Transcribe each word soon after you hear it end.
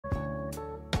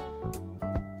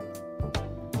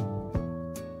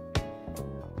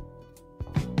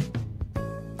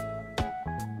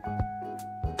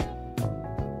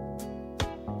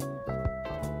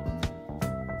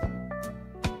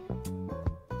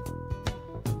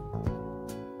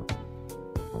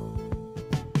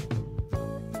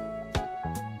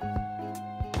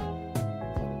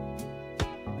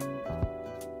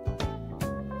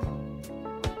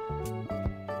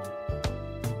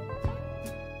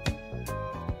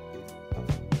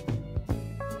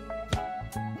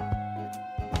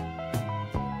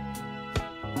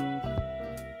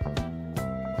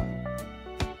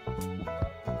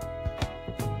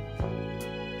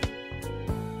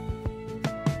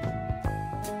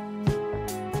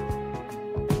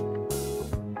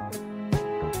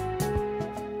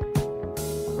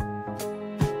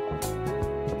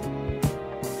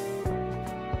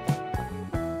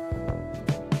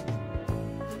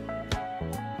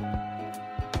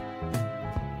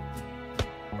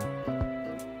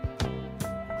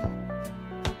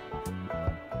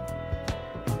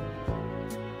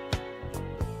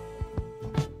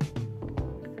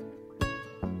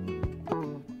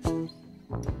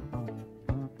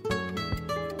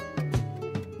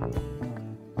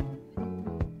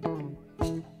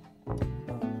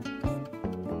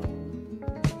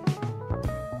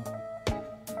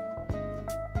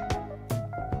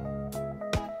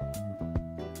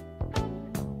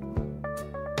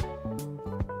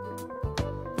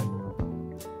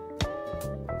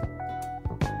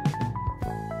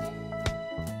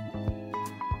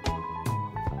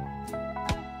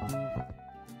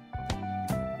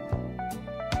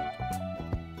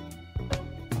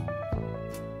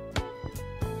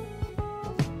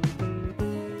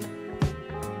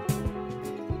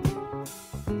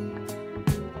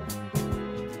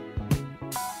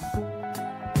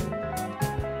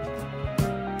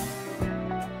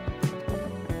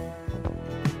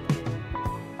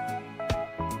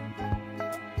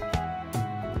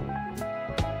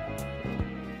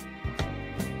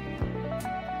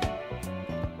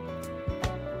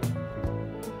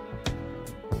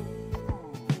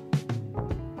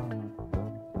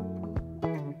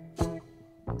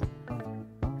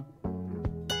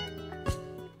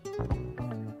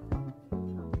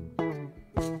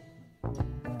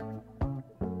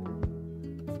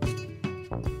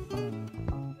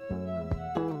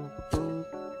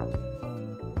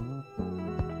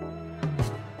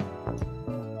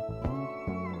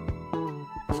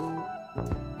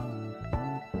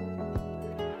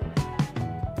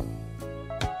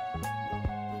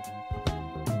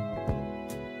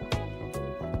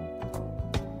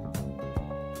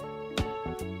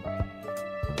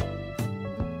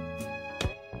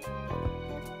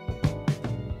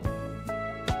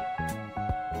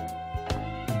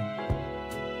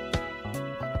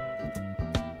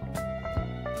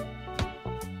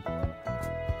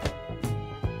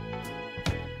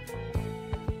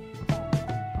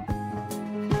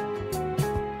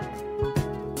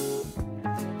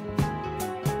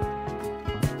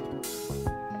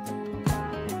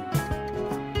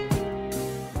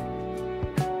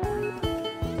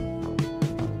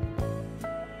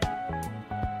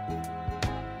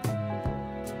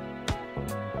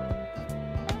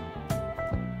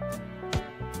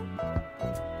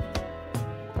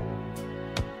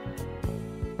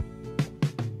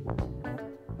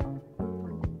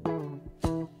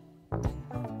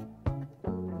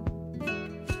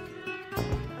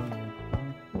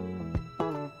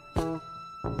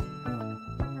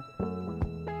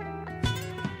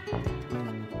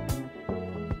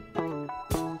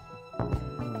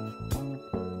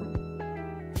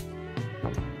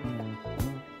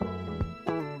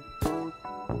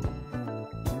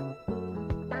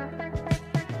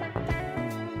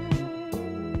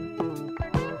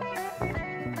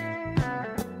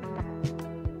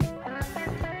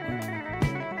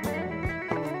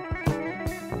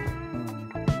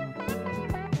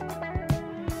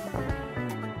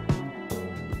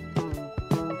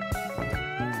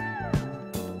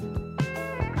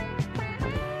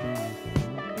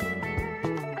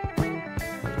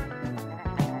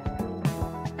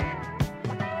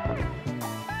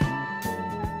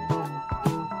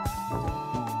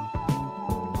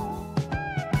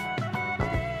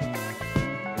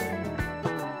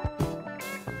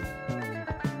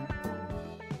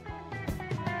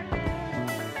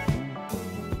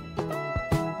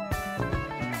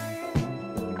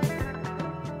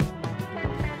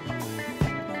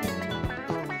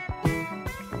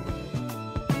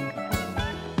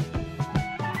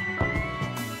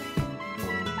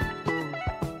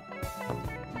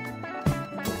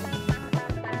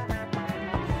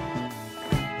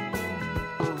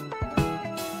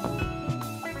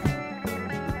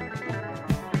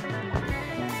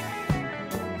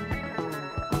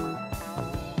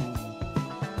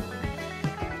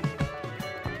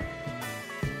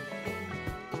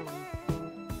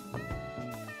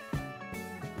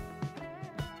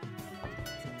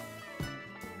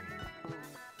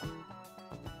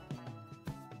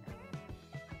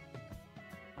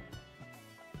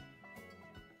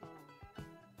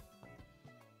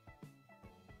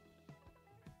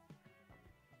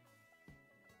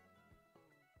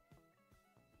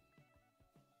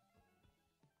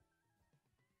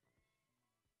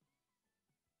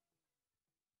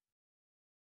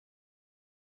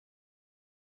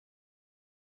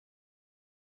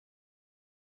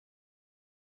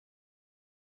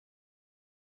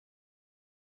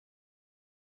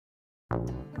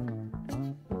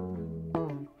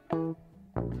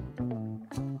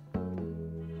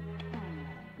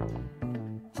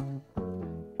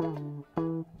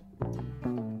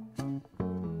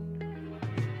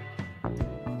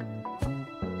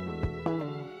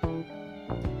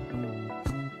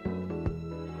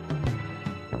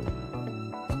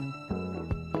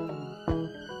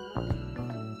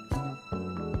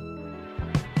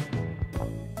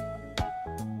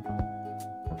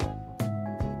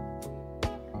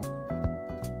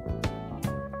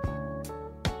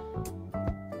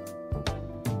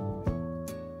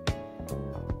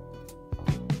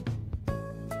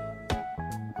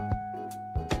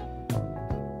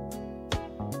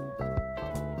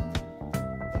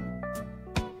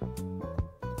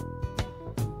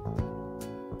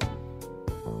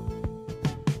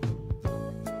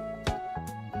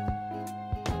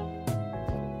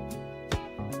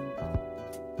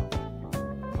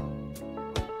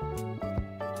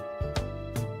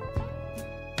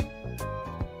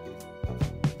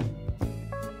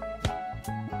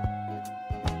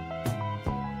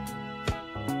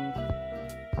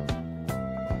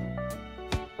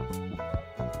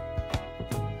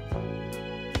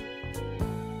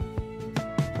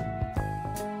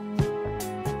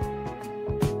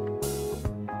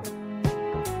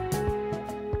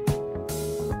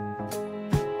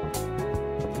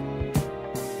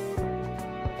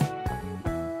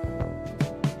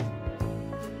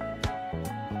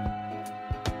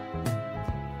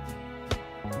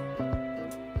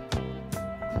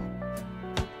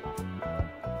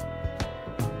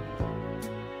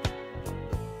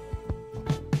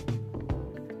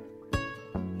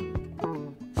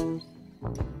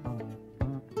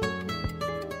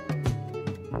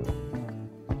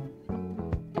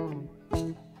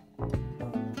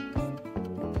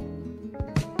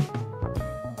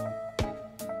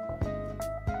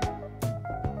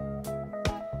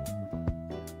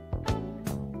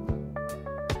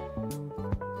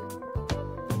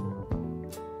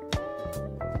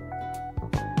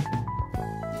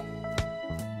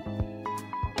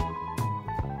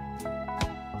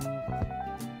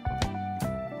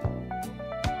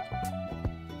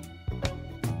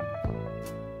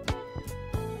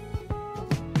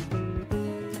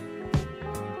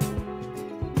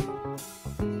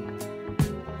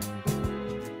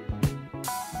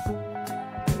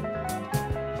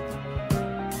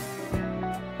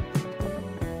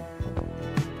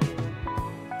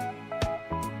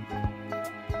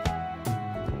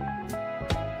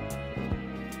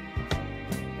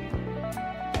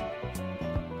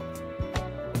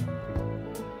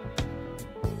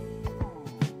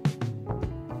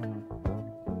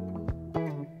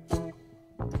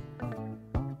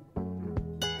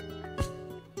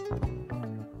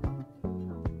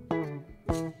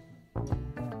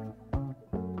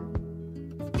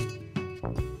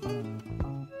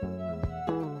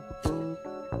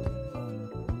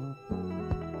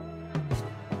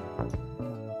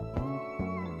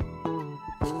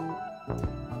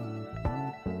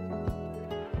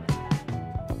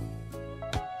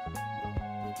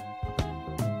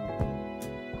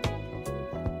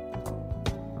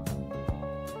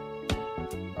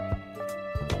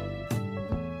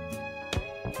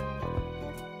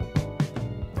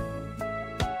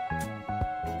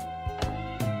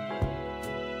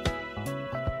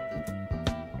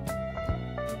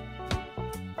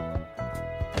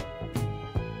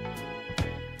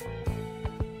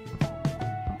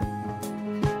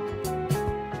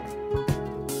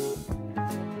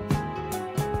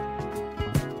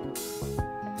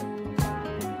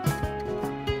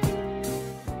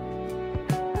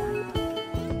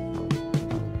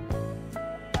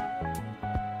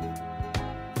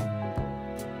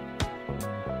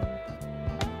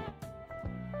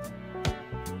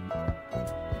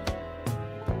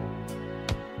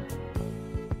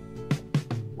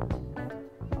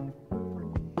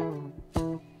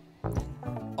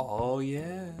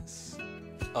yes.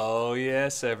 Oh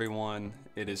yes, everyone.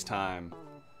 It is time.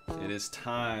 It is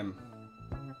time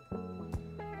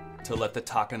to let the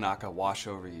Takanaka wash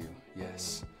over you.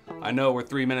 Yes. I know we're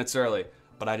 3 minutes early,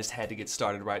 but I just had to get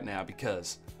started right now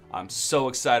because I'm so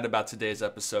excited about today's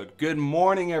episode. Good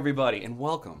morning, everybody, and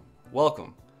welcome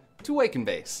to Wake and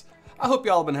Bass. I hope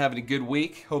y'all have been having a good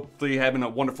week. Hopefully you're having a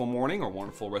wonderful morning or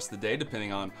wonderful rest of the day,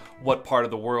 depending on what part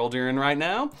of the world you're in right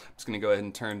now. I'm just gonna go ahead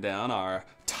and turn down our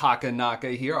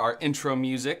Takanaka here, our intro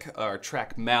music, our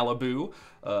track Malibu,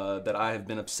 that I have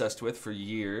been obsessed with for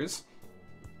years,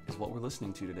 is what we're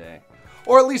listening to today.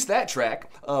 Or at least that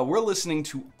track. We're listening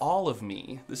to All of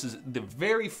Me. This is the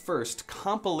very first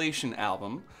compilation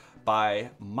album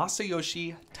by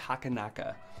Masayoshi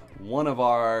Takanaka, one of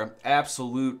our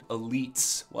absolute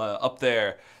elites up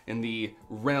there in the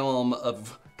realm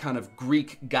of kind of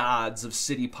Greek gods of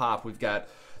city pop. We've got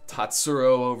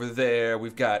Tatsuro over there,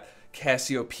 we've got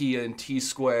Cassiopeia and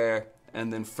T-Square,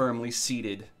 and then firmly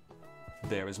seated,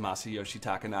 there is Masayoshi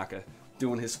Takanaka,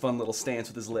 doing his fun little stance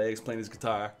with his legs, playing his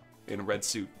guitar in a red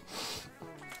suit.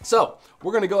 So,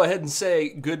 we're gonna go ahead and say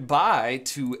goodbye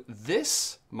to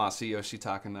this Masayoshi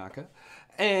Takanaka,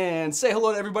 and say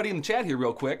hello to everybody in the chat here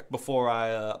real quick before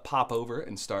I pop over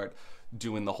and start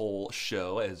doing the whole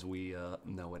show as we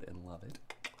know it and love it.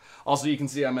 Also, you can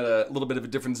see I'm at a little bit of a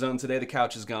different zone today. The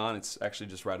couch is gone. It's actually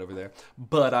just right over there.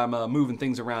 But I'm moving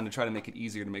things around to try to make it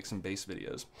easier to make some bass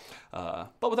videos.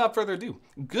 But without further ado,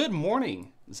 good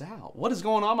morning, Zal. What is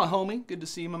going on, my homie? Good to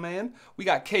see you, my man. We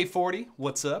got K40.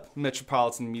 What's up?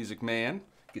 Metropolitan Music Man.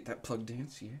 Get that plugged in.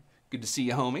 See you. Good to see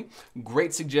you, homie.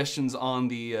 Great suggestions on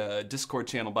the Discord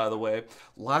channel, by the way.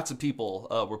 Lots of people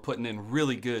were putting in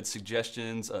really good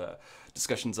suggestions,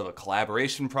 discussions of a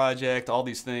collaboration project, all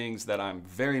these things that I'm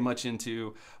very much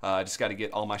into. I just got to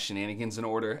get all my shenanigans in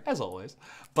order, as always.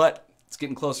 But it's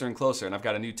getting closer and closer, and I've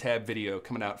got a new tab video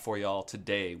coming out for y'all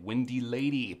today. Windy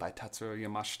Lady by Tatsuro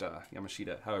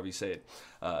Yamashita, however you say it.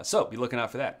 So be looking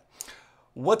out for that.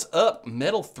 What's up,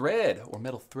 Metal Thread, or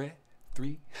Metal Thread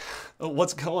 3? Oh,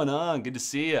 what's going on? Good to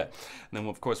see you. And then,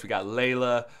 of course, we got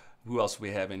Layla. Who else do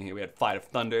we have in here? We had Fight of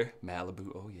Thunder,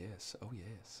 Malibu. Oh, yes. Oh,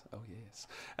 yes. Oh, yes.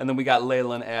 And then we got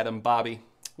Layla and Adam, Bobby.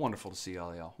 Wonderful to see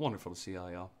all y'all. Wonderful to see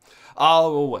all y'all.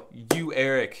 Oh, you,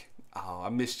 Eric. Oh, I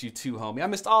missed you too, homie. I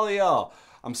missed all of y'all.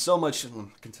 I'm so much, I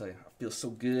can tell you, I feel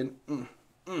so good.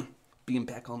 Being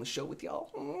back on the show with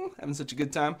y'all. Having such a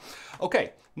good time.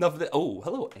 Okay, enough of that. Oh,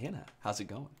 hello, Anna. How's it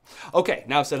going? Okay,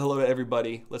 now I've said hello to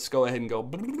everybody. Let's go ahead and go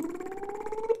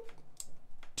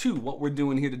to what we're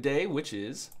doing here today, which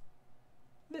is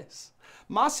this.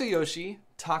 Masayoshi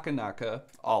Takanaka,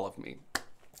 All of Me.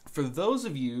 For those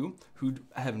of you who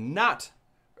have not,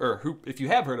 or who, if you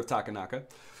have heard of Takanaka,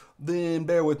 then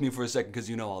bear with me for a second because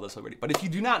you know all this already. But if you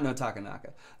do not know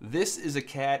Takanaka, this is a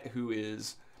cat who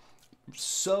is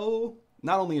so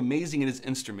not only amazing in his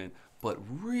instrument, but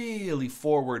really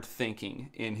forward thinking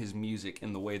in his music,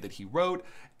 in the way that he wrote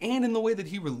and in the way that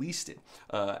he released it.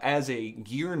 As a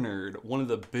gear nerd, one of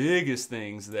the biggest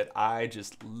things that I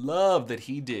just love that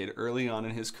he did early on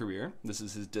in his career, this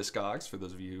is his Discogs, for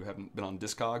those of you who haven't been on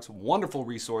Discogs, wonderful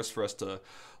resource for us to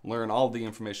learn all the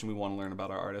information we want to learn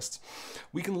about our artists.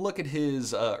 We can look at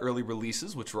his early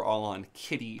releases, which were all on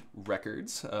Kitty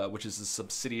Records, which is a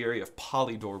subsidiary of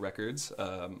Polydor Records,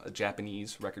 a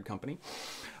Japanese record company.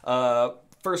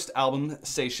 First album,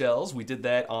 Seychelles, we did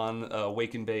that on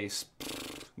Wake and Bass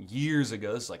years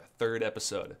ago. This is like a third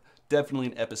episode. Definitely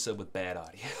an episode with bad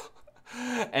audio.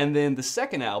 And then the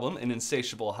second album, An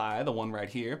Insatiable High, the one right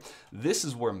here, this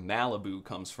is where Malibu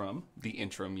comes from, the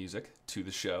intro music to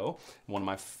the show. One of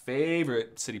my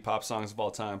favorite city pop songs of all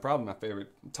time, probably my favorite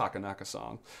Takanaka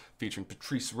song, featuring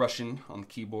Patrice Rushen on the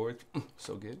keyboard.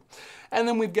 So good. And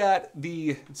then we've got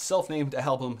the self-named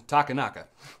album, Takanaka.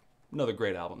 Another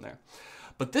great album there.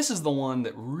 But this is the one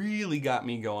that really got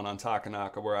me going on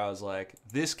Takanaka, where I was like,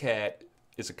 this cat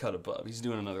is a cut above. He's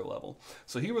doing another level.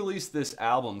 So he released this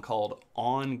album called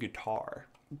On Guitar.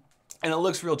 And it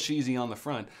looks real cheesy on the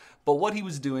front, but what he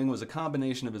was doing was a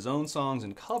combination of his own songs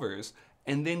and covers,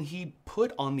 and then he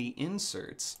put on the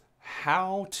inserts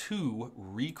how to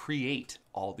recreate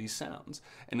all these sounds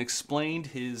and explained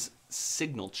his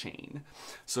signal chain.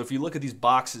 So if you look at these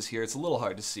boxes here, it's a little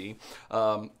hard to see,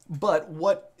 but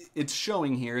what it's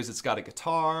showing here is it's got a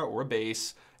guitar or a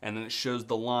bass, and then it shows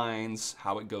the lines,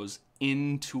 how it goes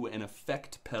into an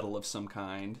effect pedal of some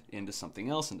kind, into something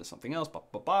else, blah,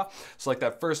 blah, blah. So like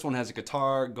that first one has a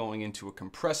guitar going into a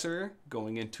compressor,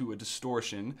 going into a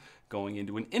distortion, going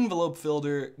into an envelope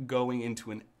filter, going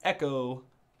into an echo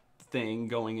thing,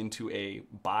 going into a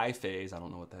biphase, I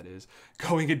don't know what that is,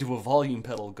 going into a volume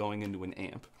pedal, going into an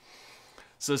amp.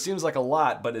 So it seems like a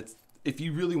lot, but it's, if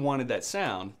you really wanted that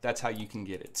sound, that's how you can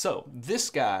get it. So this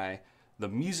guy, the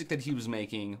music that he was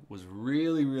making was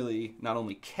really, really not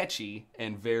only catchy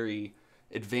and very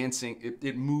advancing,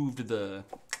 it moved the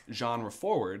genre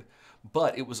forward,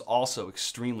 but it was also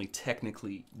extremely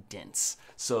technically dense.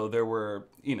 So there were,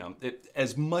 you know,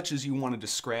 as much as you wanted to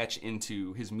scratch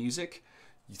into his music,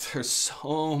 there's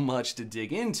so much to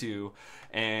dig into,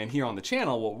 and here on the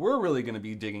channel, what we're really going to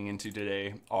be digging into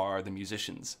today are the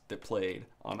musicians that played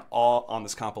on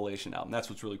this compilation album. That's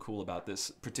what's really cool about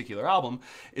this particular album,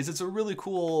 is it's a really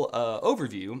cool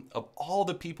overview of all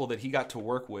the people that he got to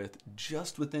work with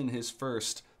just within his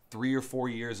first 3 or 4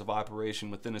 years of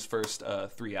operation within his first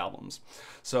 3 albums.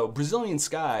 So Brazilian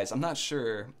Skies, I'm not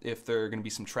sure if there are going to be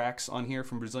some tracks on here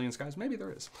from Brazilian Skies. Maybe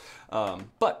there is.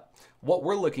 But what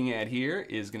we're looking at here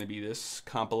is going to be this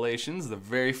compilations, the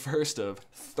very first of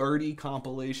 30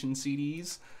 compilation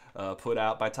CDs put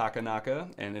out by Takanaka,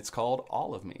 and it's called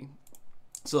All of Me.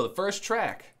 So the first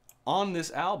track on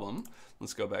this album,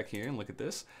 let's go back here and look at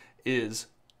this, is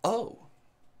Oh,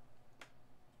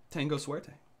 Tango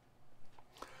Suerte.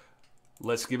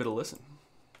 Let's give it a listen.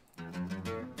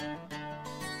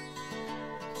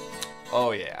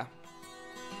 Oh yeah.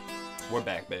 We're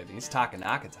back, baby. It's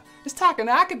Takanaka. It's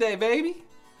Takanaka Day, baby.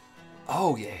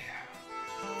 Oh yeah.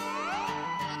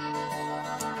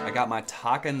 I got my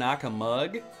Takanaka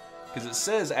mug because it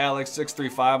says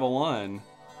Alex63501.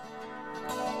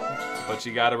 But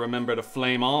you gotta remember to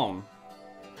flame on.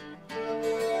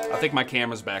 I think my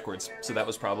camera's backwards, so that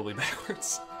was probably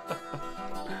backwards.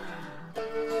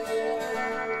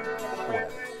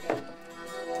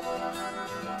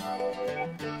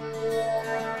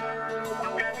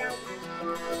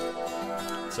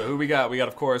 So who we got? We got,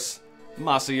 of course,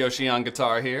 Masayoshi on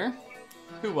guitar here.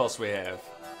 Who else we have?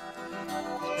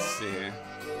 Let's see here.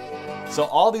 So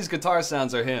all these guitar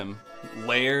sounds are him.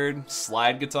 Layered,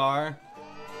 slide guitar.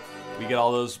 We get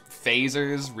all those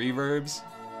phasers, reverbs.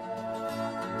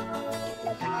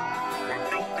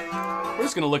 We're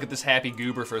just gonna look at this happy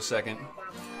goober for a second.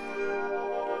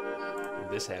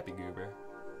 This happy goober.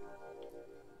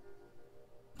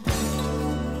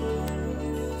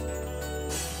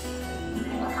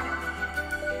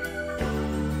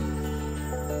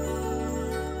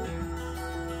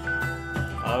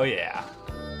 Oh yeah.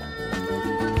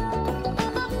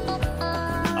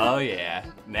 Oh yeah.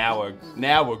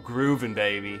 Now we're grooving,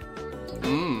 baby.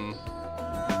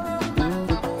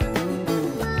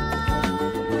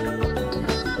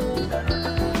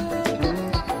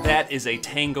 That is a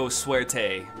Tango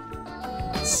Suerte.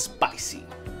 Spicy.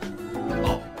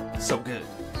 Oh, so good.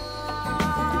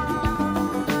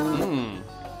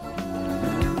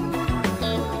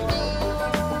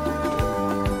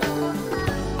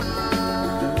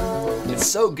 It's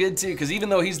so good too, because even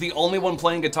though he's the only one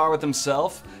playing guitar with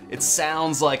himself, it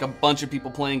sounds like a bunch of people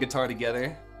playing guitar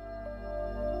together.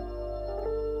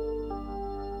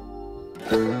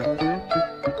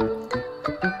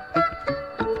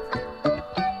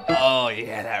 Oh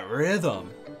yeah, that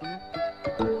rhythm.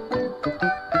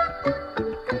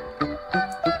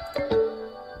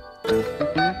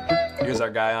 Here's our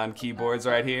guy on keyboards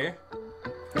right here.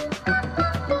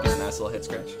 Nice little head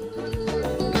scratch.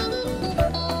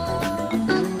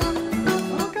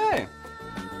 Okay.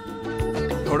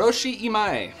 Hiroshi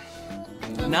Imae.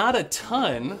 Not a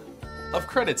ton of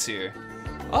credits here.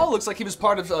 Oh, looks like he was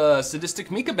part of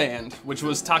Sadistic Mika Band, which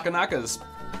was Takanaka's,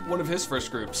 one of his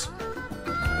first groups.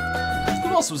 Who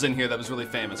else was in here that was really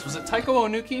famous? Was it Taiko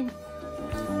Onuki?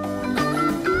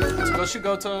 Tsugoshi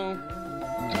Goto?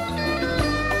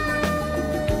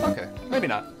 Okay, maybe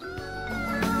not.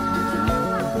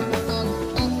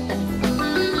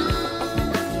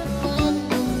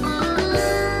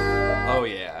 Oh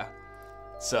yeah.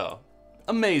 So,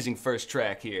 amazing first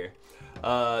track here.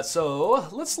 So,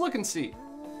 let's look and see.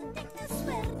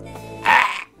 Ah!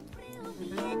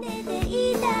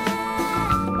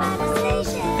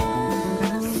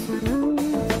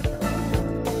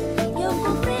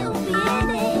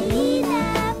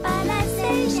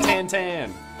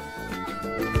 Tan.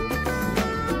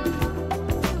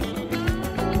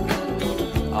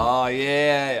 Oh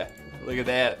yeah, look at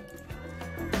that.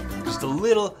 Just a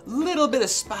little bit of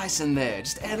spice in there.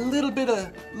 Just add a little bit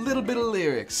of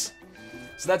lyrics.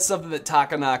 So that's something that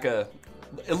Takanaka,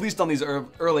 at least on these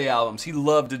early albums, he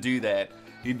loved to do that.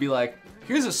 He'd be like,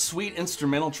 here's a sweet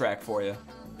instrumental track for you.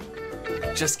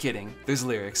 Just kidding, there's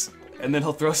lyrics. And then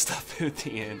he'll throw stuff in at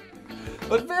the end.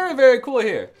 But very, very cool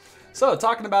here. So,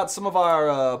 talking about some of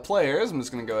our players, I'm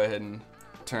just going to go ahead and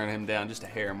turn him down just a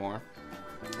hair more.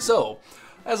 So,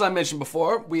 as I mentioned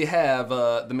before, we have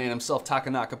the man himself,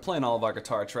 Takanaka, playing all of our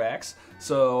guitar tracks.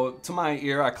 So, to my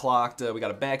ear, I clocked, we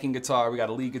got a backing guitar, we got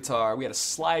a lead guitar, we got a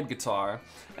slide guitar,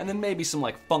 and then maybe some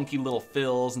like funky little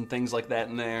fills and things like that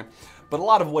in there. But a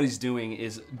lot of what he's doing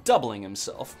is doubling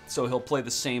himself. So he'll play the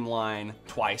same line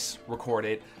twice, record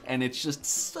it, and it's just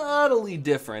subtly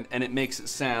different, and it makes it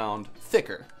sound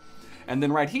thicker. And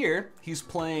then right here, he's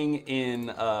playing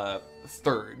in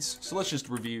thirds. So let's just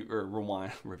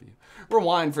rewind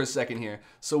for a second here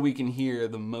so we can hear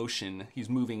the motion. He's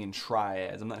moving in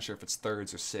triads. I'm not sure if it's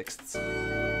thirds or sixths,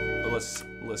 but let's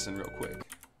listen real quick.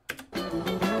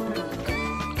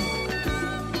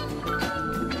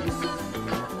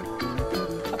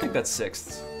 I think that's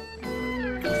sixths.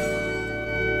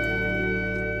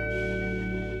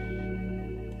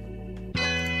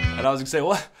 And I was gonna say,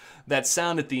 what? That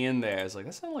sound at the end there, I was like,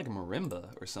 that sounded like a marimba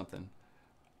or something.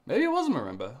 Maybe it was a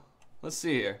marimba. Let's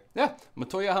see here. Yeah,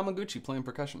 Matoya Hamaguchi playing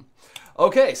percussion.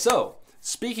 Okay, so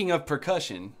speaking of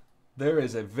percussion, there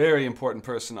is a very important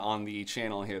person on the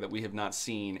channel here that we have not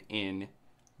seen in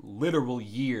literal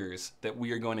years that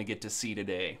we are going to get to see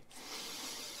today.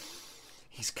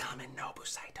 He's coming. Nobu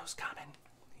Saito's coming.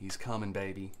 He's coming,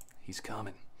 baby. He's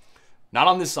coming. Not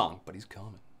on this song, but he's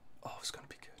coming. Oh, it's going to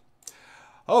be good.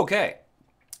 Okay.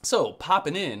 So,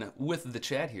 popping in with the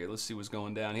chat here. Let's see what's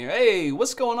going down here. Hey,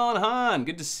 what's going on, Han?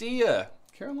 Good to see you.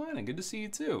 Carolina, good to see you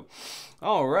too.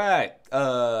 All right.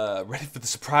 Ready for the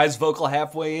surprise vocal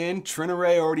halfway in?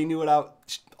 Trinare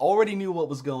already knew what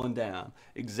was going down.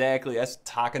 Exactly. That's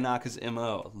Takanaka's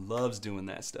MO. Loves doing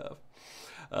that stuff.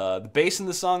 The bass in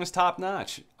the song is top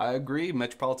notch. I agree.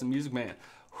 Metropolitan Music Man.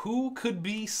 Who could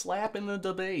be slapping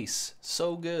the bass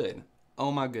so good?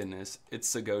 Oh my goodness.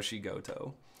 It's Sagoshi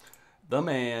Goto. The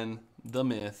man, the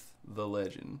myth, the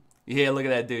legend. Yeah, look at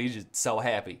that dude. He's just so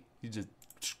happy. He's just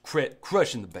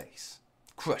crushing the bass.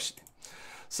 Crushing it.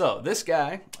 So this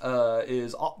guy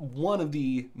is one of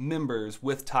the members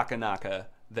with Takanaka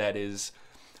that is,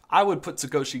 I would put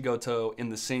Sagoshi Goto in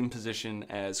the same position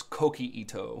as Koki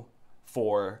Ito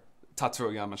for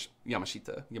Tatsuro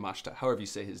Yamashita, however you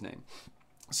say his name.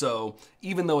 So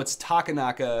even though it's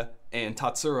Takanaka and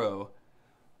Tatsuro,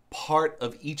 part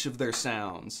of each of their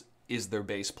sounds is their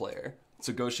bass player.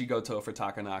 Sagoshi Goto for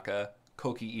Takanaka,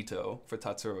 Koki Ito for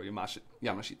Tatsuro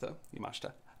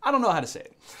Yamashita. I don't know how to say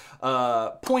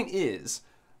it. Point is,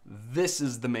 this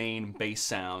is the main bass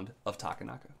sound of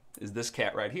Takanaka, is this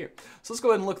cat right here. So let's go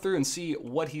ahead and look through and see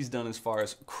what he's done as far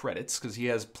as credits, because he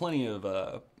has plenty of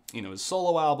his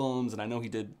solo albums, and I know he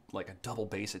did like a double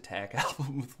bass attack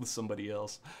album with somebody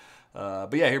else.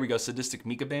 But yeah, here we go, Sadistic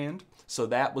Mika Band. So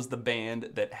that was the band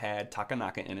that had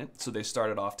Takanaka in it. So they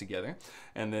started off together,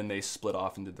 and then they split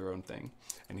off and did their own thing.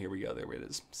 And here we go, there it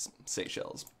is,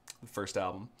 Seychelles, the first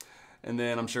album. And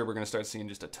then I'm sure we're going to start seeing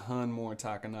just a ton more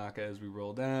Takanaka as we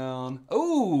roll down.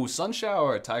 Oh, Sun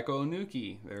Shower, Taiko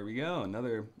Onuki. There we go,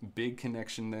 another big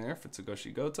connection there for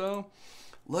Sagoshi Goto.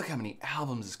 Look how many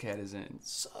albums this cat is in.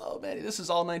 So many. This is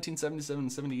all 1977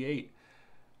 and 78.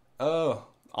 Oh,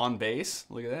 on bass.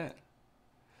 Look at that.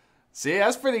 See,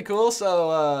 that's pretty cool.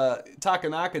 So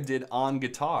Takanaka did on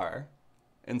guitar,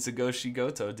 and Sagoshi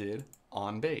Goto did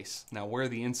on bass. Now, where are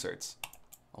the inserts?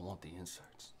 I want the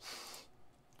inserts.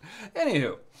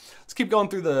 Anywho, let's keep going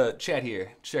through the chat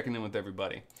here, checking in with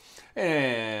everybody.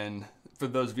 And for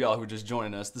those of y'all who are just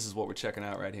joining us, this is what we're checking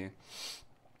out right here.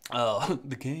 Oh,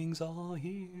 the king's all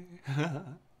here.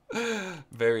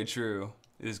 Very true.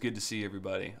 It is good to see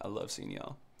everybody. I love seeing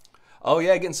y'all. Oh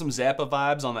yeah, getting some Zappa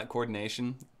vibes on that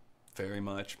coordination. Very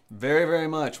much. Very, very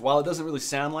much. While it doesn't really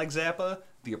sound like Zappa,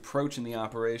 the approach in the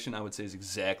operation, I would say, is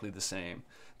exactly the same.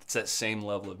 It's that same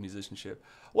level of musicianship.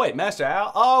 Wait, Master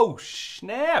Al? Oh,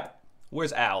 snap!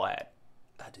 Where's Al at?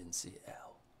 I didn't see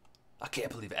Al. I can't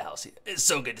believe Al's here. It's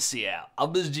so good to see Al. I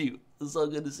missed you. It's so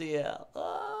good to see Al.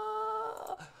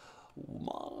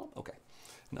 Mom. Okay,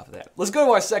 enough of that. Let's go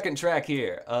to our second track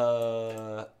here.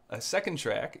 A second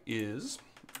track is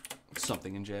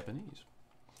something in Japanese.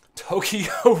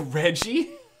 Tokyo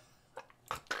Reggie?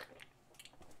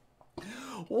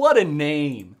 What a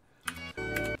name.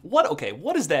 Okay,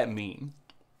 what does that mean?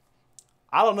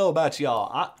 I don't know about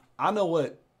y'all. I know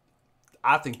what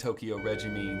I think Tokyo Reggie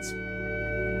means.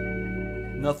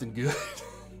 Nothing good.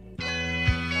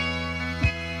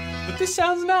 But this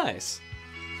sounds nice.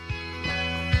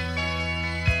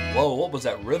 Whoa, what was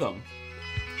that rhythm?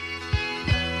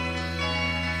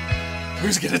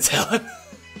 Who's gonna tell him?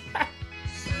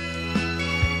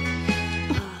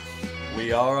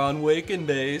 We are on Waken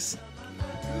Bass.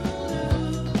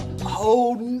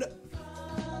 Oh no.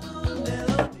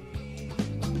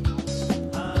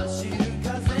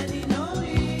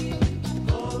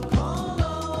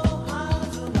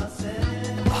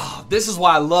 Oh, this is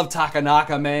why I love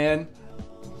Takanaka, man.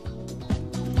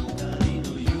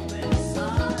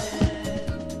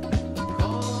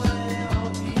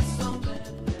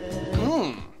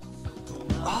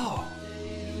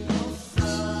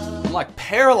 I'm like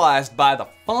paralyzed by the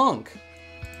funk.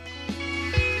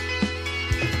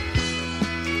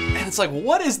 And it's like,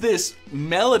 what is this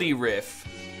melody riff?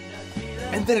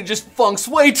 And then it just funks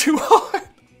way too hard.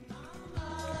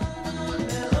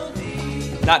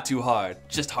 Not too hard,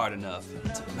 just hard enough.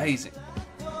 It's amazing.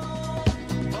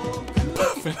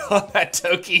 Puffing on that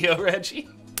Tokyo Reggie.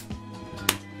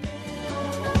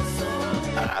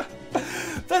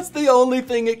 That's the only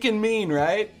thing it can mean,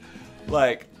 right?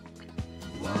 Like,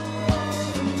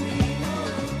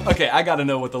 Okay, I gotta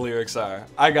know what the lyrics are.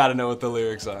 I gotta know what the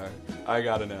lyrics are. I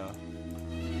gotta know.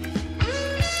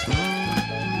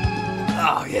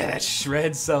 Oh yeah, that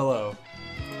shred solo.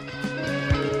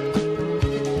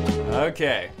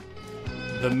 Okay.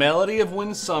 The melody of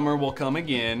when summer will come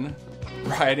again,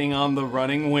 riding on the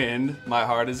running wind, my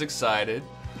heart is excited.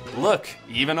 Look,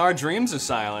 even our dreams are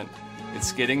silent.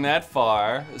 It's getting that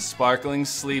far. Sparkling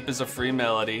sleep is a free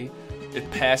melody. It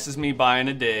passes me by in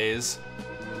a daze.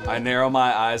 I narrow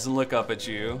my eyes and look up at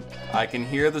you. I can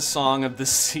hear the song of the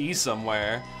sea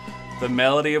somewhere. The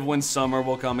melody of when summer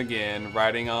will come again,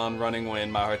 riding on running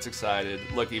wind, my heart's excited.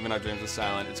 Look, even our dreams are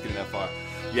silent. It's getting that far.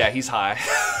 Yeah, he's high.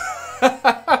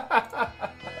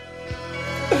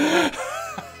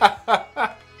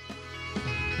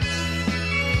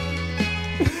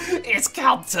 It's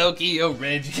called Tokyo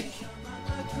Reggie.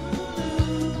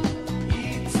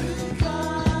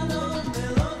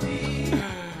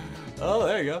 Oh,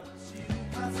 there you go.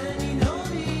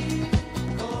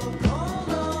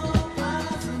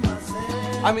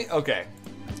 I mean, okay.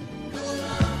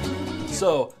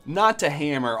 So, not to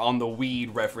hammer on the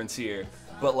weed reference here,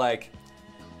 but like,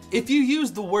 if you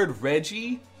use the word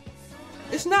Reggie,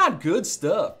 it's not good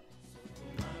stuff.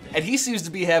 And he seems to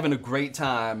be having a great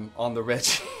time on the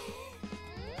Reggie.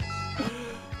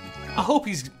 I hope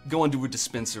he's going to a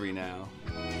dispensary now.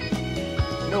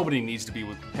 Nobody needs to be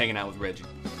hanging out with Reggie.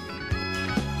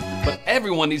 But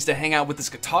everyone needs to hang out with this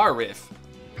guitar riff.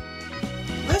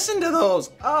 Listen to those.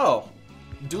 Oh,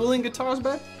 dueling guitars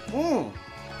back?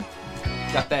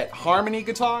 Got that harmony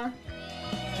guitar.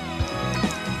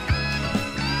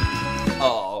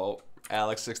 Oh,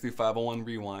 Alex63501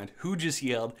 Rewind. Who just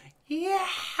yelled, yeah,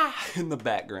 in the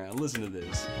background? Listen to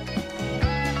this.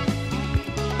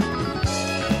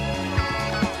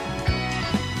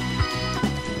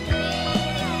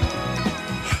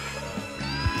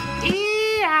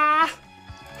 Yeah.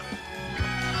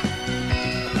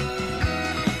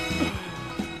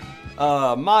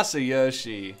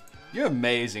 Masayoshi, you're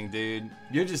amazing, dude.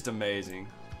 You're just amazing.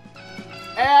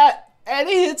 And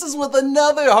he hits us with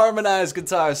another harmonized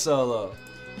guitar solo.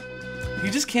 He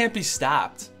just can't be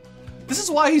stopped. This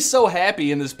is why he's so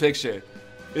happy in this picture.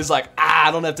 It's like,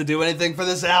 I don't have to do anything for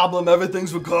this album.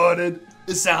 Everything's recorded.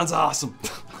 It sounds awesome.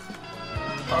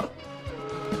 I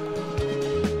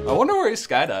wonder where he's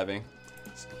skydiving.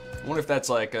 I wonder if that's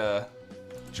like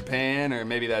Japan, or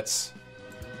maybe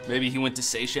he went to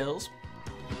Seychelles.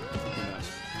 Who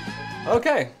knows?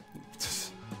 Okay.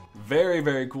 Very,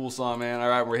 very cool song, man. All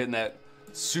right, we're hitting that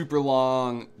super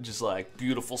long, just like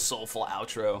beautiful, soulful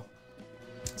outro.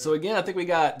 So again, I think we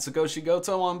got Sakoshi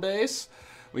Goto on bass.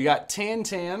 We got Tan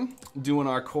Tan doing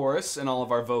our chorus and all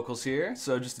of our vocals here.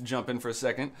 So just to jump in for a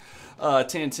second,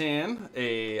 Tan Tan,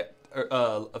 a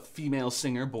female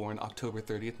singer born October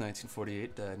 30th,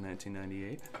 1948, died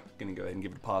 1998. Gonna go ahead and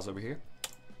give it a pause over here.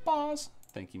 Pause.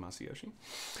 Thank you, Masayoshi.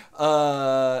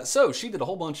 So she did a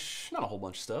whole bunch, not a whole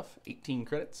bunch of stuff, 18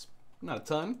 credits, not a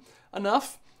ton,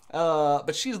 enough.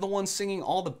 But she's the one singing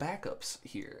all the backups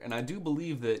here. And I do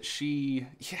believe that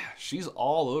she's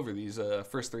all over these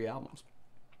first 3 albums.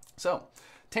 So,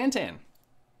 Tan Tan,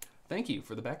 thank you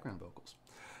for the background vocals.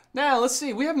 Now, let's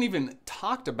see, we haven't even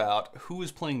talked about who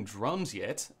is playing drums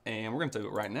yet, and we're going to do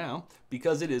it right now,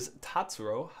 because it is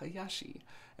Tatsuro Hayashi.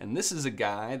 And this is a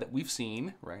guy that we've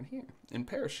seen right here in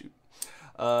Parachute.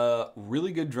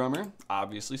 Really good drummer,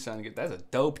 obviously sounding good. That's a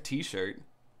dope t-shirt.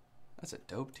 That's a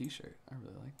dope t-shirt. I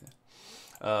really like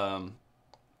that.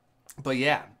 But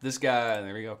yeah, this guy,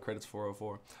 there we go, credits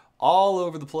 404. All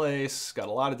over the place, got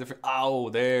a lot of different, oh,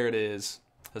 there it is.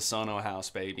 Hosono House,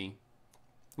 baby.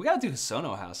 We gotta do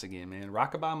Hosono House again, man.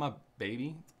 Rockabye My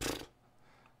Baby.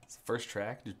 It's the first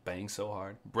track, just bangs so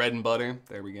hard. Bread and Butter,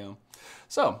 there we go.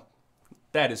 So,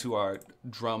 that is who our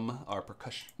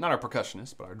percussion, not our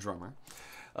percussionist, but our drummer.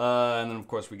 And then, of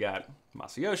course, we got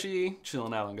Masayoshi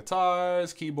chilling out on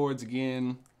guitars, keyboards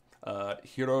again.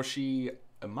 Hiroshi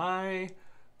Amai.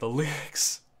 The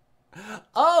lyrics.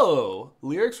 Oh,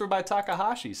 lyrics were by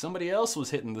Takahashi. Somebody else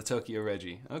was hitting the Tokyo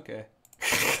Reggie. Okay.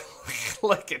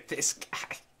 Look at this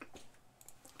guy.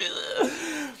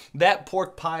 That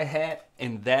pork pie hat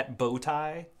and that bow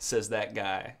tie says that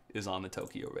guy is on the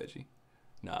Tokyo Reggie.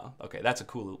 No, okay, that's a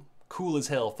cool as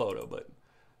hell photo, but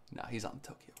no, he's on the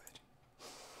Tokyo Reggie.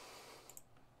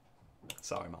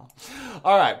 Sorry, Mom.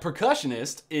 All right,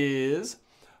 percussionist is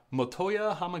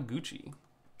Motoya Hamaguchi.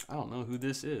 I don't know who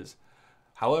this is.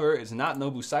 However, it's not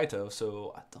Nobu Saito,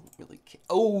 so I don't really care.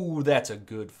 Oh, that's a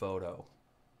good photo.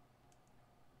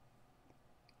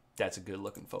 That's a good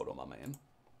looking photo, my man.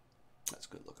 That's a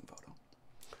good looking photo.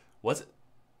 Was it?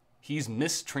 He's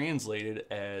mistranslated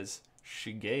as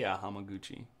Shigeya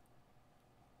Hamaguchi.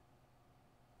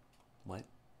 What?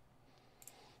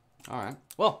 All right.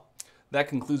 Well, that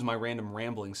concludes my random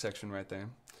rambling section right there.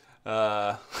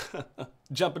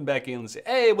 Jumping back in and say,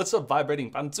 hey, what's up,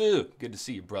 Vibrating Pantsu? Good to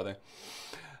see you, brother.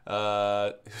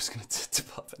 Who's gonna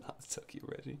tip up and on Tokyo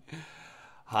Reggie?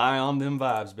 High on them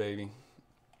vibes, baby.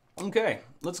 Okay,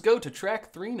 let's go to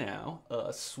track 3 now,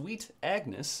 Sweet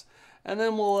Agnes, and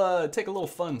then we'll take a little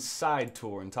fun side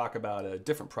tour and talk about a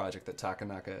different project that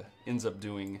Takanaka ends up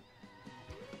doing,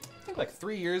 I think like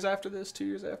 3 years after this, 2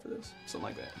 years after this, something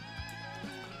like that.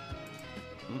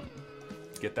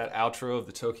 Get that outro of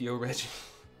the Tokyo Reggie.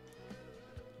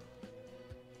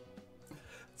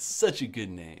 It's such a good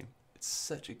name. It's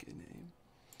such a good name.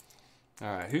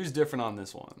 All right, who's different on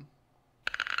this one?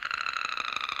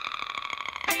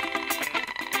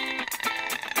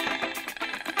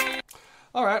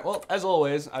 All right, well, as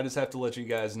always, I just have to let you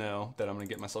guys know that I'm gonna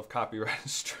get myself copyright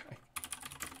strike.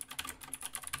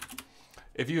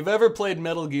 If you've ever played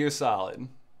Metal Gear Solid,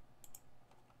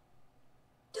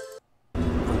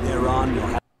 from there on, you'll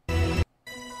have...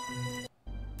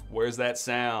 where's that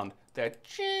sound? That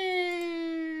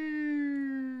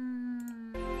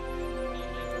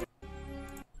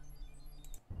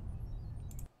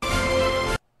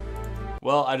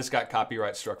well, I just got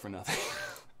copyright struck for nothing.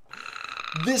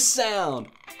 This sound,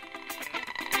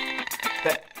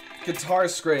 that guitar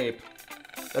scrape,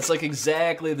 that's like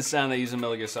exactly the sound they use in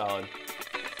Metal Gear Solid.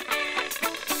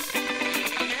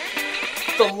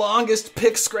 The longest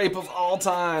pick scrape of all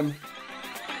time.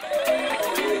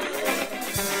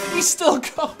 He's still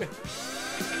going.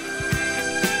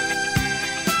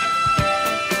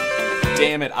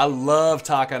 Damn it, I love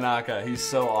Takanaka. He's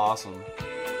so awesome.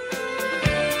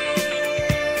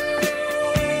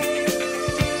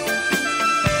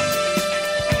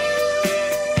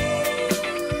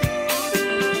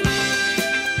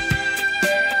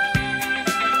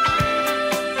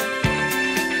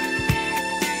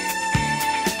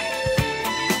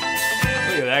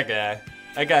 That guy.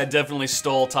 That guy definitely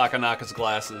stole Takanaka's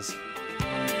glasses.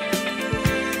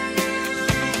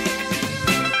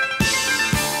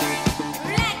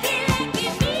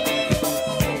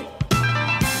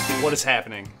 What is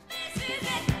happening?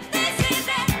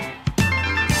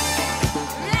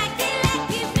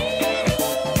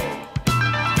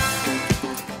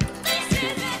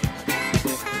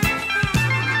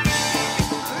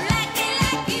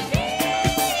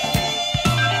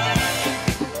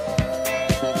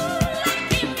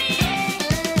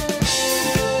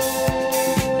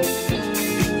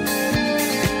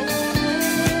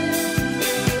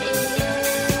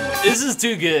 This is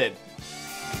too good.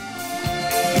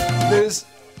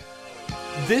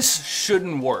 This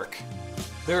shouldn't work.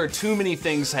 There are too many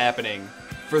things happening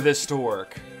for this to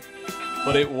work,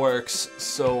 but it works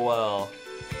so well.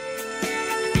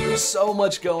 There's so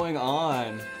much going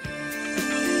on.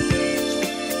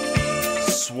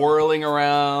 Swirling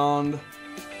around.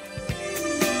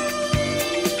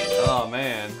 Oh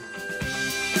man.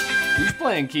 Who's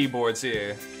playing keyboards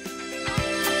here?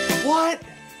 What?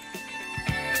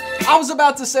 I was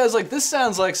about to say, I was like, this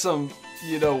sounds like some,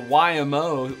 you know,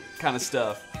 YMO kind of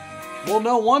stuff. Well,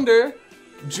 no wonder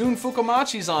Jun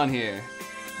Fukumachi's on here.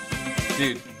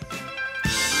 Dude.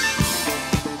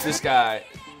 This guy,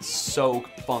 so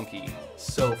funky.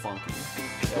 So funky.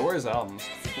 Yeah, where's the albums?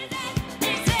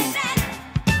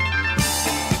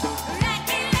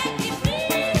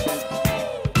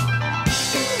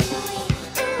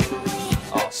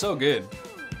 Oh, so good.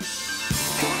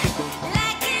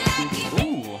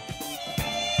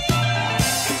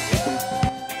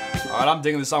 Alright, I'm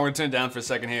digging this song. We're gonna turn it down for a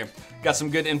second here. Got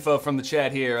some good info from the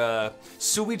chat here.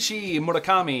 Suichi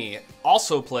Murakami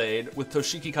also played with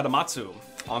Toshiki Katamatsu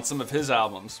on some of his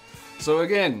albums. So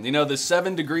again, you know, the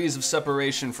 7 degrees of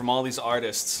separation from all these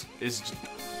artists is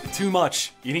too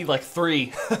much. You need like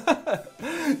 3.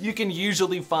 You can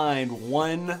usually find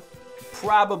 1,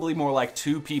 probably more like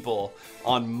 2 people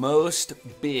on most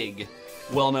big,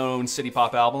 well-known city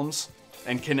pop albums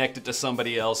and connect it to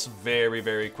somebody else very,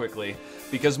 very quickly.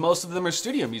 Because most of them are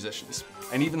studio musicians.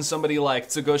 And even somebody like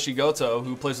Tsugoshi Goto,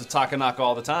 who plays with Takanaka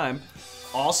all the time,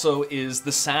 also is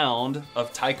the sound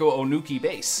of Taiko Onuki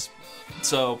bass.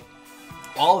 So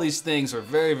all these things are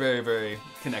very, very, very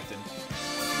connected.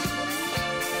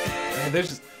 And there's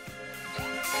just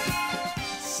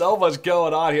so much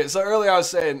going on here. So earlier I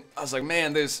was like,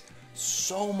 man, there's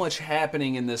so much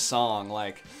happening in this song.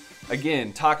 Like,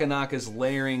 again, Takanaka's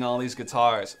layering all these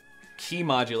guitars. Key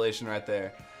modulation right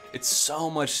there. It's so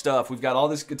much stuff. We've got all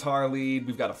this guitar lead.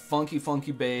 We've got a funky,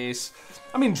 funky bass.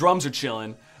 I mean, drums are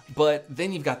chilling, but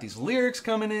then you've got these lyrics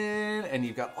coming in, and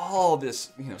you've got all this,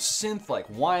 you know, synth like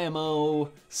YMO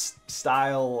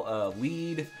style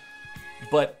lead.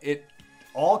 But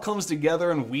all comes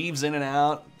together and weaves in and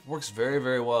out. Works very,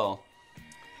 very well.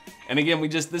 And again,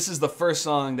 this is the first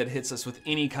song that hits us with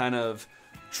any kind of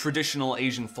traditional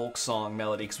Asian folk song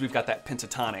melody, because we've got that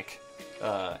pentatonic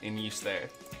in use there.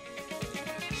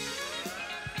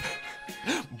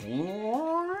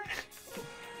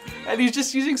 And he's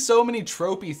just using so many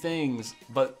tropey things,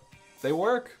 but they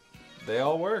work. They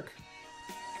all work.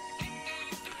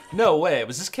 No way.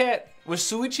 Was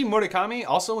Shuichi Murakami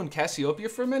also in Cassiopeia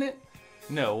for a minute?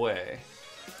 No way.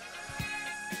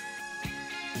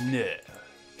 No.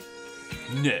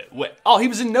 No way. Oh, he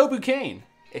was in Nobu Kane.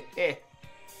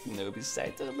 Nobu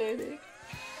Saito, baby.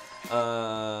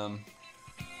 Well,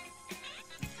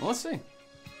 let's see.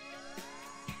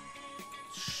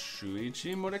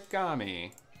 Shuichi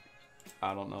Murakami.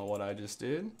 I don't know what I just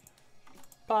did.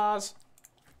 Pause.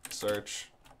 Search.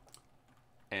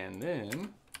 And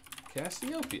then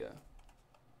Cassiopeia.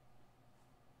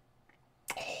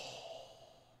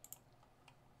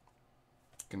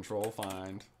 Control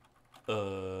find.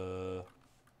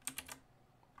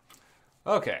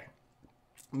 Okay.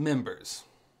 Members.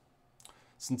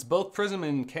 Since both Prism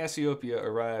and Cassiopeia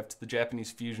arrived to the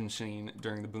Japanese fusion scene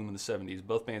during the boom of the 70s,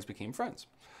 both bands became friends.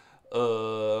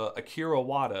 Akira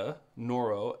Wada,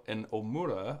 Noro, and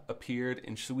Omura appeared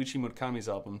in Shuichi Murakami's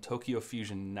album Tokyo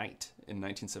Fusion Night in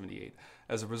 1978.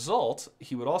 As a result,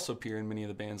 he would also appear in many of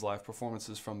the band's live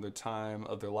performances from the time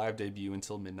of their live debut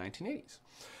until mid-1980s.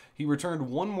 He returned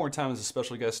one more time as a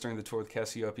special guest during the tour with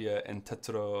Cassiopeia and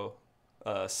Tetsuro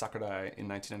Sakurai in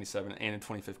 1997 and in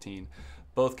 2015.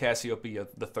 Both Cassiopeia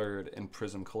III and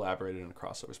Prism collaborated in a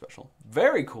crossover special.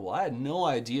 Very cool. I had no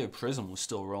idea Prism was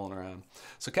still rolling around.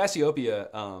 So Cassiopeia,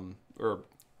 or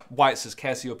why it says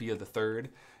Cassiopeia III,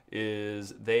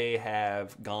 is they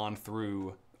have gone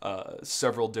through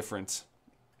several different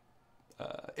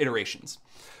iterations.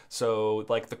 So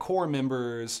like the core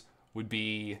members would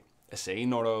be Issei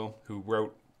Noro,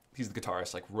 who he's the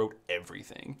guitarist, like wrote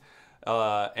everything.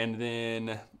 And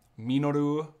then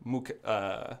Minoru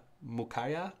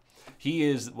Mukaya, he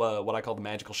is what I call the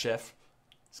magical chef.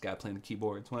 This guy playing the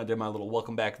keyboards. When I did my little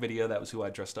welcome back video, that was who I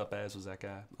dressed up as, was that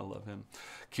guy. I love him.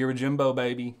 Kira Jimbo,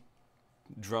 baby.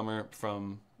 Drummer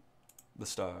from the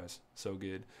Stars. So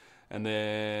good. And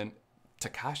then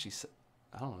Takashi,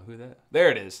 I don't know who that, there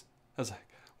it is. I was like,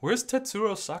 where's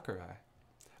Tetsuro Sakurai?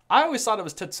 I always thought it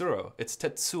was Tetsuro. It's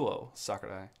Tetsuo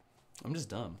Sakurai. I'm just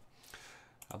dumb.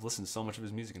 I've listened to so much of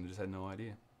his music and just had no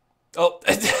idea. Oh,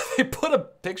 they put a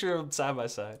picture of side by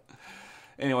side.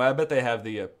 Anyway, I bet they have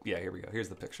the, yeah, here we go. Here's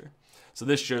the picture. So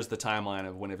this shows the timeline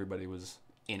of when everybody was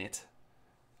in it.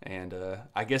 And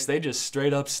I guess they just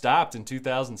straight up stopped in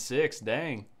 2006.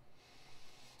 Dang.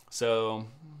 So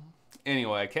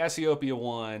anyway, Cassiopeia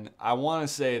 1. I want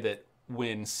to say that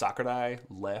when Sakurai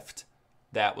left,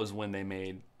 that was when they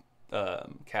made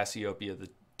Cassiopeia the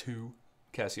 2,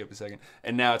 Cassiopeia 2nd.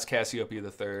 And now it's Cassiopeia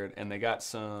the 3rd. And they got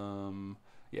some,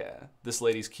 yeah, this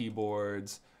lady's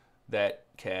keyboards. That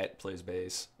cat plays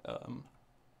bass.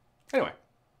 Anyway,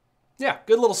 yeah,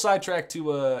 good little sidetrack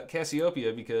to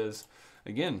Cassiopeia because,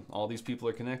 again, all these people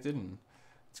are connected, and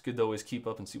it's good to always keep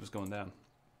up and see what's going down.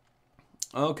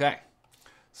 Okay,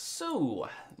 so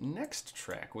next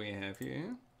track we have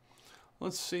here.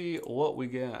 Let's see what we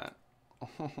got.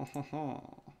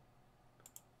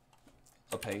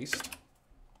 A paste.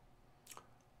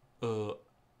 Akogreno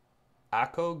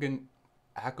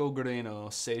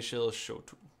Seychelles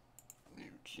Shotu.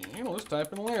 You know, let's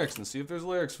type in lyrics and see if there's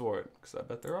lyrics for it, because I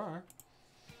bet there are.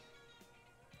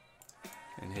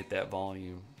 And hit that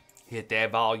volume. Hit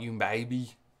that volume,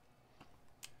 baby.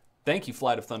 Thank you,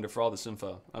 Flight of Thunder, for all this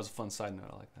info. That was a fun side note.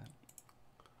 I like that.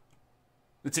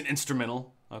 It's an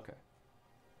instrumental. Okay.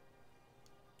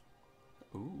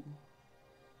 Ooh.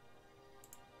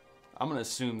 I'm going to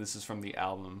assume this is from the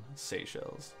album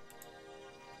Seychelles.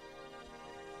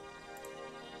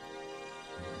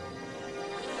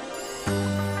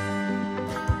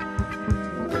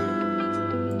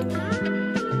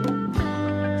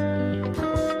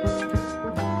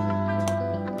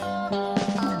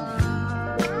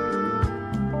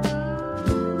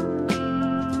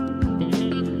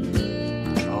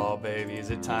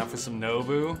 Time for some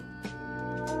Nobu.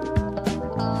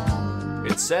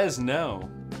 It says no,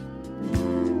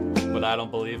 but I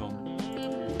don't believe him.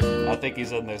 I think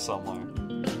he's in there somewhere.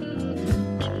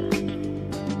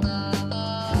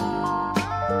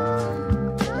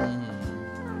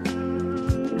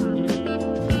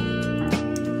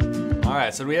 All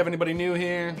right, so do we have anybody new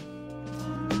here?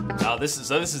 Oh, this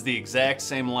is the exact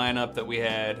same lineup that we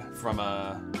had from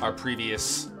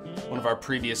one of our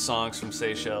previous songs from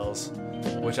Seychelles,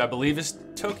 which I believe is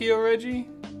Tokyo Reggie.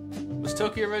 Was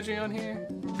Tokyo Reggie on here?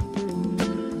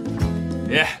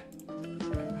 Yeah.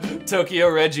 Tokyo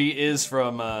Reggie is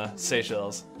from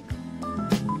Seychelles.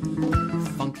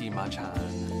 Funky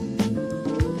Machan.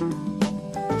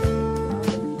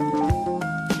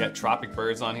 Got Tropic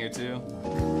Birds on here too.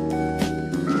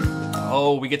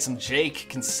 Oh, we get some Jake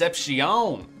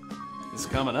Concepcion. It's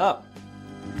coming up.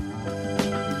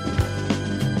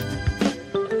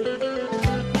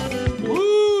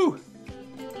 Woo!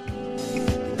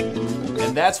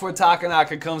 And that's where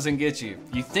Takanaka comes and gets you.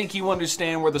 You think you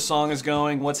understand where the song is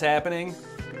going, what's happening?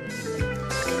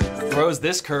 Throws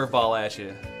this curveball at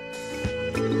you.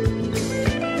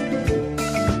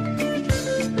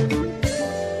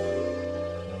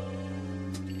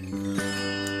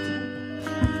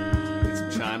 Get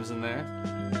some chimes in there.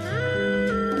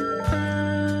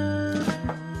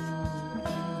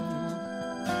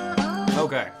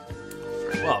 Okay.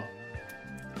 Well,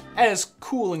 as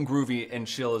cool and groovy and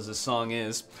chill as this song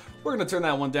is, we're gonna turn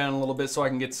that one down a little bit so I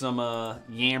can get some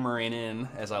yammering in,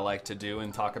 as I like to do,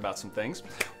 and talk about some things.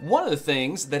 One of the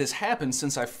things that has happened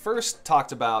since I first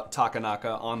talked about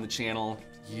Takanaka on the channel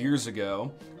years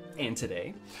ago, and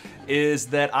today, is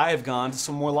that I have gone to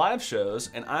some more live shows,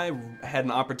 and I had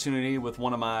an opportunity with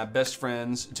one of my best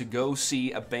friends to go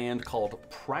see a band called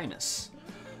Primus.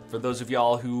 For those of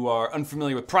y'all who are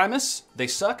unfamiliar with Primus, they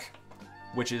suck.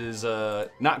 Which is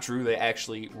not true. They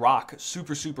actually rock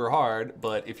super, super hard,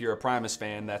 but if you're a Primus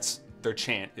fan, that's their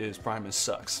chant is Primus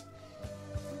sucks.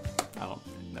 I don't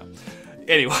know.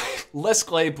 Anyway, Les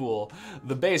Claypool,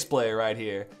 the bass player right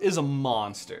here, is a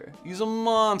monster. He's a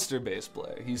monster bass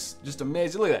player. He's just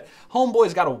amazing. Look at that.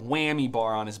 Homeboy's got a whammy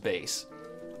bar on his bass.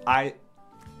 I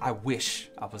wish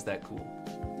I was that cool.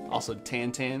 Also,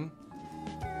 Tan Tan.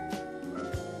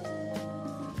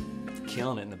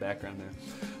 Killing it in the background there.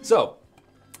 So,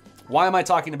 why am I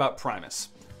talking about Primus?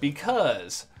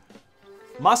 Because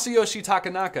Masayoshi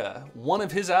Takanaka, one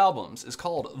of his albums is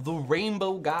called The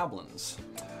Rainbow Goblins,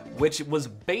 which was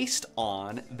based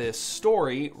on this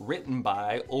story written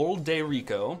by Old De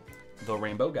Rico, The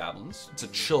Rainbow Goblins. It's a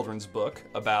children's book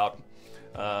about,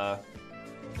 I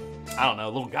don't know,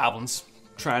 little goblins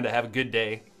trying to have a good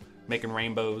day, making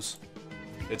rainbows.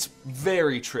 It's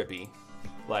very trippy.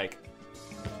 Like,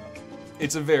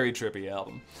 it's a very trippy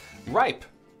album. Ripe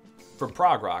for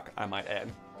prog rock, I might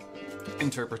add.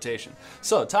 Interpretation.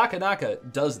 So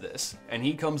Takanaka does this, and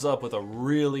he comes up with a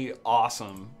really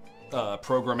awesome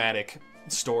programmatic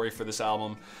story for this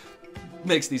album.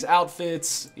 Makes these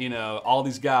outfits, you know, all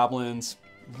these goblins.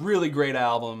 Really great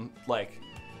album. Like,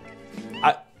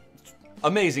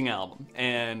 amazing album.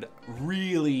 And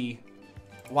really,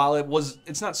 while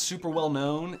it's not super well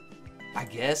known, I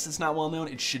guess it's not well known,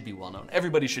 it should be well known.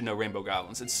 Everybody should know Rainbow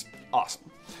Goblins. It's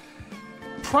awesome.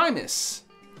 Primus,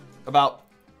 about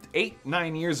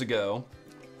 8-9 years ago,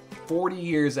 40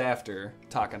 years after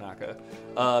Takanaka,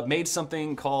 made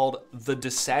something called the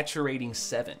Desaturating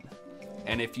 7.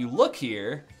 And if you look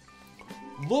here,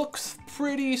 looks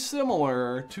pretty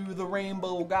similar to the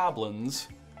Rainbow Goblins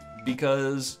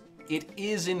because it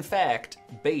is in fact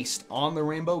based on the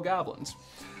Rainbow Goblins.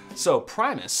 So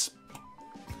Primus,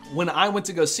 when I went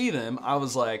to go see them, I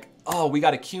was like, oh, we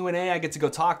got a Q&A, I get to go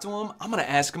talk to them. I'm gonna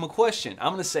ask them a question.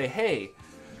 I'm gonna say, hey,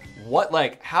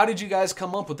 how did you guys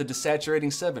come up with the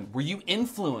Desaturating 7? Were you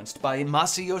influenced by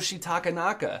Masayoshi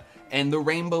Takanaka and the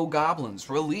Rainbow Goblins,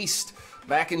 released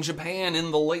back in Japan in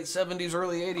the late 70s,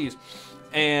 early 80s?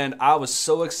 And I was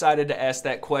so excited to ask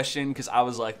that question because I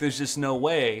was like, there's just no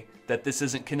way that this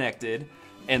isn't connected.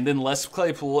 And then Les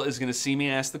Claypool is gonna see me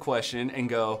ask the question and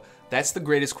go, that's the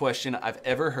greatest question I've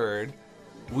ever heard.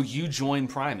 Will you join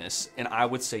Primus? And I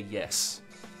would say yes.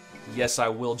 Yes, I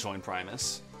will join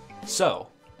Primus. So,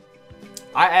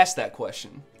 I asked that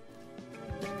question.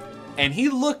 And he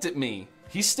looked at me.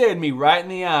 He stared me right in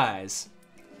the eyes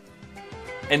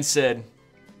and said,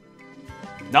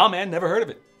 nah, man, never heard of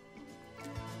it.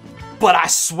 But I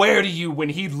swear to you, when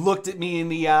he looked at me in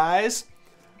the eyes,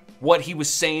 what he was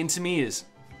saying to me is,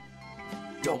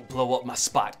 don't blow up my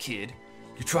spot, kid.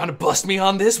 You trying to bust me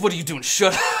on this? What are you doing?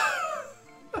 Shut up.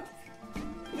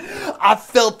 I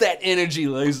felt that energy,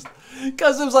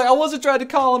 because it was like, I wasn't trying to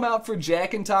call him out for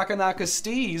Jack and Takanaka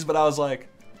steez, but I was like,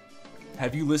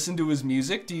 have you listened to his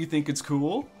music? Do you think it's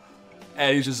cool?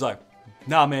 And he's just like,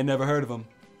 nah, man, never heard of him.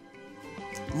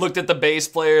 Looked at the bass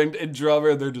player and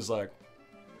drummer, they're just like,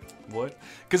 what?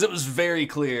 Because it was very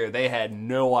clear they had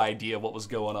no idea what was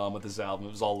going on with this album.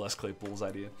 It was all Les Claypool's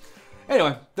idea.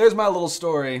 Anyway, there's my little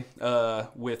story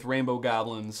with Rainbow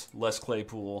Goblins, Les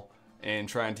Claypool, and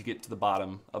trying to get to the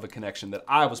bottom of a connection that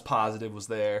I was positive was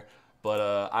there,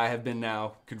 but I have been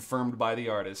now confirmed by the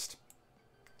artist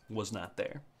was not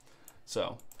there.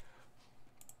 So,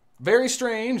 Very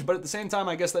strange, but at the same time,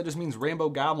 I guess that just means Rainbow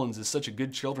Goblins is such a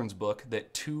good children's book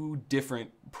that 2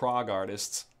 different prog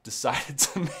artists decided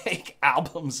to make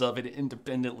albums of it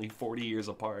independently 40 years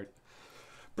apart.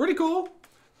 Pretty cool.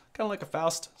 Kind of like a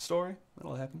Faust story.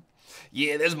 That'll happen.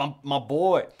 Yeah, there's my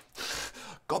boy.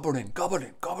 Goblin.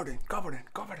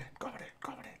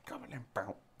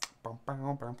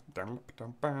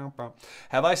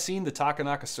 Have I seen the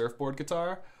Takanaka surfboard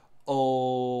guitar?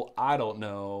 Oh, I don't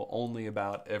know. Only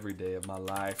about every day of my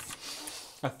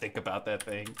life. I think about that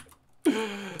thing.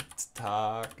 It's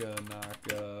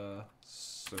Takanaka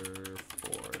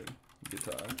surfboard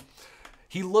guitar.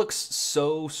 He looks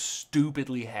so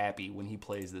stupidly happy when he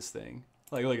plays this thing.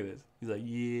 Like, look at this. He's like,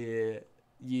 yeah.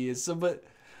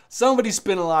 Somebody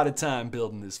spent a lot of time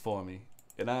building this for me,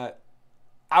 and I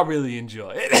really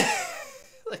enjoy it.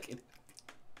 Look at it.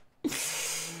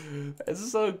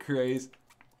 It's so crazy.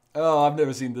 Oh, I've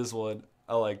never seen this one.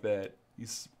 I like that.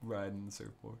 He's riding the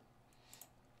surfboard.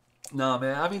 No,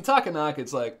 man. I mean, Takanaka,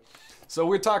 it's like... So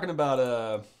we're talking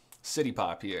about city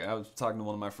pop here. I was talking to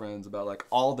one of my friends about like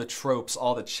all the tropes,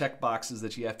 all the check boxes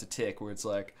that you have to tick, where it's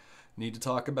like, need to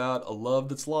talk about a love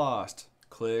that's lost.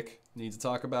 Click. Need to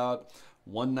talk about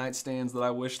one night stands that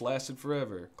I wish lasted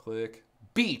forever. Click.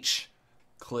 Beach.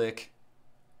 Click.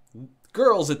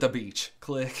 Girls at the beach.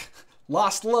 Click.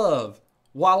 Lost love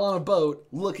while on a boat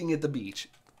looking at the beach.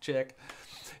 Check.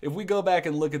 If we go back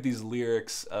and look at these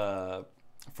lyrics for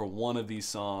one of these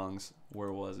songs,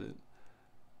 where was it?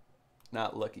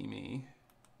 Not Lucky Me.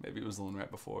 Maybe it was the one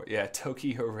right before. Yeah,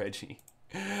 Tokyo Reggie.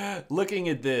 Looking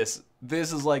at this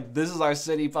is our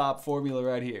city pop formula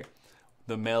right here.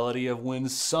 The melody of when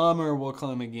summer will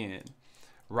come again.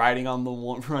 Riding on the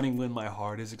one running when my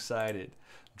heart is excited.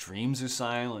 Dreams are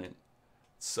silent.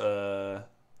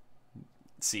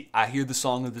 See, I hear the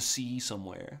song of the sea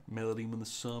somewhere. Melody when the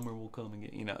summer will come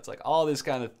again. You know, it's like all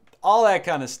that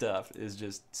kind of stuff is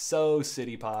just so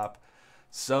city pop,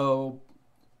 so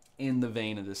in the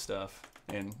vein of this stuff.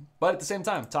 But at the same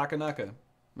time, Takanaka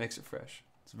makes it fresh.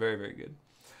 It's very, very good.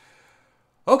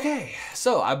 Okay,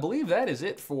 so I believe that is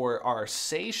it for our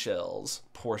Seychelles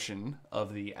portion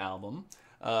of the album.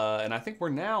 And I think we're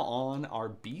now on our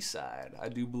B-side. I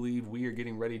do believe we are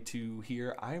getting ready to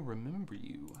hear I Remember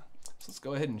You. So let's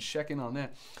go ahead and check in on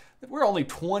that. We're only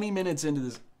 20 minutes into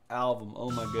this album.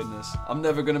 Oh my goodness. I'm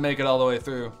never going to make it all the way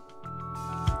through.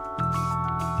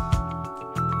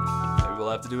 Maybe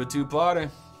we'll have to do a 2-parter.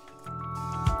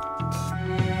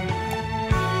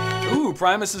 Ooh,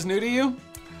 Primus is new to you?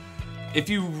 If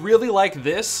you really like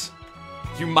this,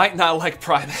 you might not like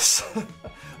Primus.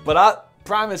 But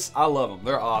Primus, I love them.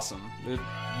 They're awesome. They're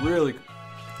really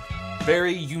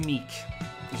very unique,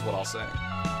 is what I'll say.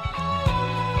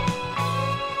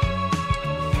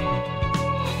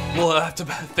 We'll have to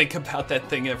think about that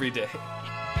thing every day.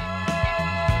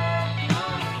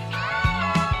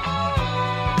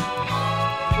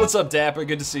 What's up, Dapper?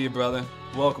 Good to see you, brother.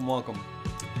 Welcome, welcome.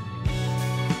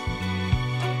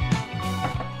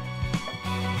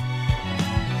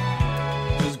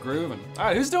 Just grooving. All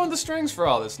right, who's doing the strings for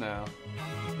all this now?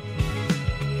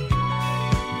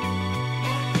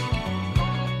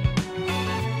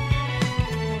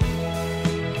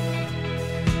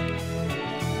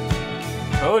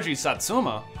 Koji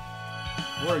Satsuma?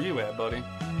 Where are you at, buddy?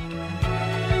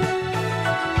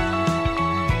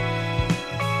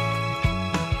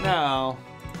 Now,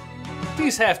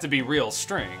 these have to be real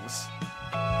strings.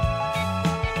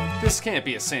 This can't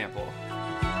be a sample.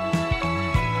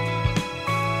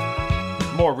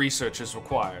 More research is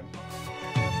required.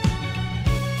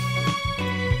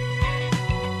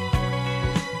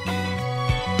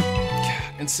 God,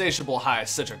 Insatiable High is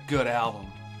such a good album.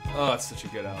 Oh, it's such a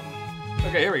good album.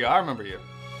 Okay, here we go. I remember you.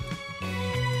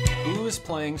 Who is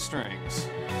playing strings?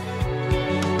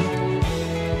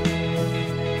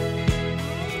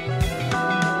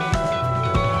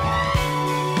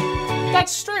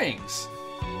 That's strings.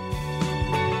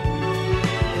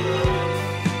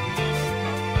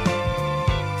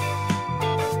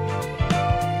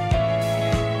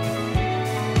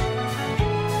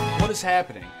 What is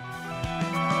happening?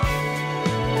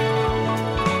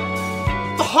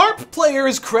 The harp player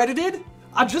is credited?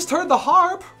 I just heard the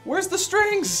harp. Where's the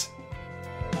strings?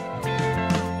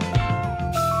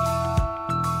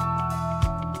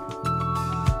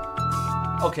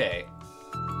 Okay.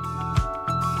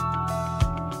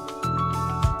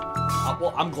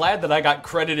 Well, I'm glad that I got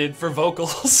credited for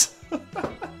vocals.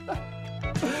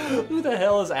 Who the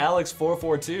hell is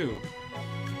Alex442?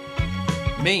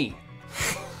 Me.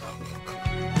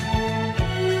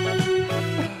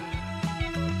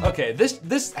 Okay,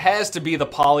 this has to be the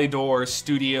Polydor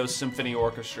Studio Symphony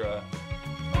Orchestra.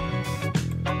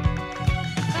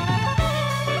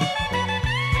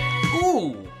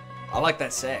 like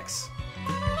that sax.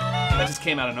 That just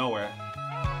came out of nowhere.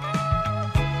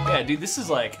 Yeah, dude, this is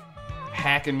like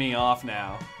hacking me off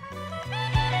now.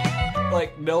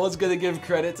 Like, no one's gonna give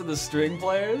credit to the string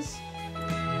players?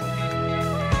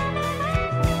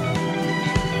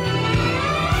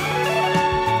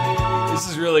 This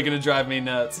is really gonna drive me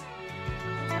nuts.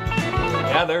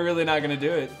 Yeah, they're really not gonna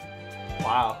do it.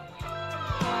 Wow.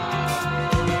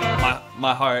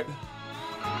 My heart.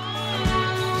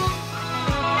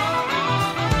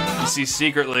 You see,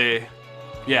 secretly,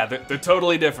 yeah, they're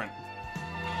totally different.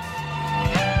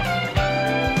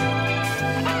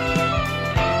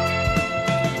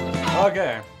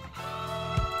 Okay.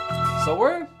 So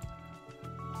we're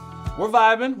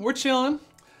vibing, we're chilling.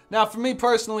 Now, for me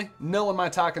personally, knowing my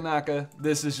Takanaka,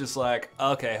 this is just like,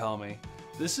 okay, homie,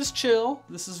 this is chill.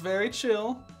 This is very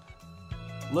chill.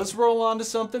 Let's roll on to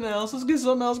something else. Let's get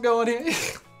something else going here.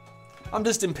 I'm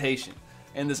just impatient.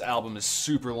 And this album is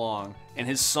super long. And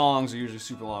his songs are usually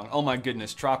super long. Oh my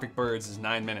goodness, Tropic Birds is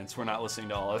 9 minutes. We're not listening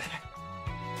to all of that.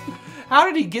 How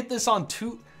did he get this on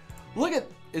two? Look at,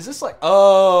 is this like,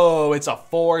 oh, it's a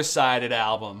 4-sided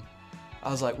album.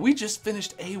 I was like, we just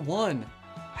finished A1.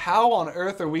 How on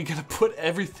earth are we gonna put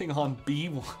everything on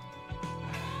B1?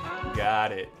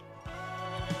 Got it.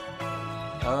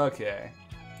 Okay.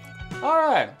 All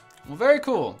right. Well, very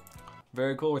cool.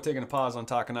 Very cool. We're taking a pause on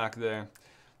Takanaka there.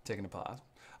 Taking a pause.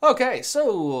 Okay,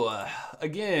 so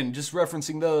again, just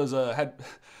referencing those, had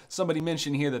somebody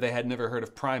mention here that they had never heard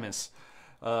of Primus.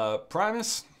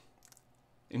 Primus,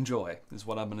 enjoy is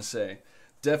what I'm gonna say.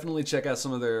 Definitely check out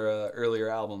some of their earlier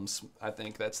albums. I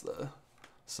think that's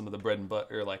some of the bread and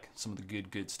butter, like some of the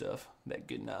good stuff. That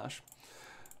good nosh.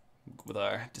 With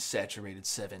our desaturated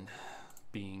 7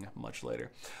 being much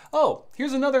later. Oh,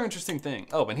 here's another interesting thing.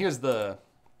 Oh, and here's the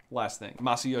last thing.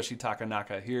 Masayoshi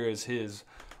Takanaka. Here is his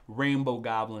Rainbow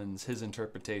Goblins, his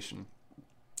interpretation.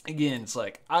 Again, it's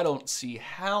like, I don't see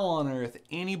how on earth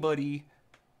anybody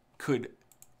could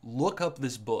look up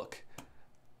this book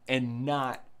and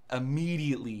not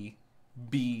immediately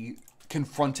be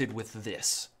confronted with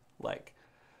this. Like,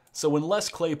 so when Les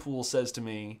Claypool says to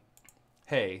me,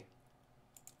 hey,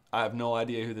 I have no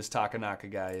idea who this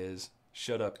Takanaka guy is,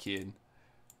 shut up, kid.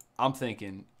 I'm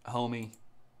thinking, homie,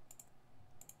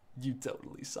 you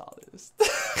totally saw this.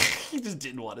 You just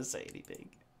didn't want to say anything.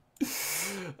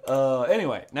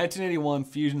 Anyway, 1981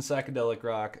 fusion psychedelic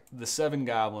rock, The Seven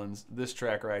Goblins, this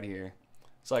track right here.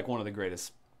 It's like one of the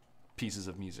greatest pieces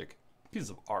of music, pieces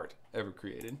of art ever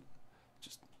created.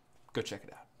 Just go check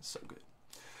it out. It's so good.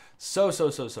 So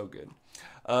good.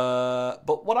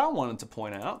 But what I wanted to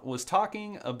point out was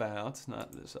talking about,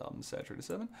 not this album, Saturated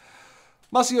 7,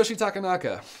 Masayoshi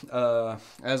Takanaka.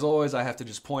 As always, I have to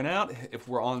just point out, if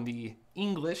we're on the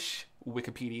English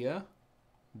Wikipedia,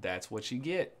 that's what you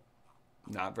get.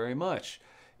 Not very much.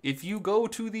 If you go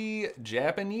to the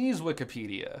Japanese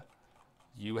Wikipedia,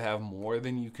 you have more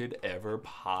than you could ever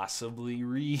possibly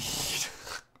read.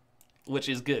 Which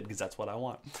is good, because that's what I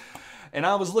want. And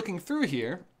I was looking through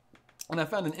here, and I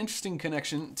found an interesting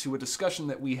connection to a discussion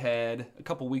that we had a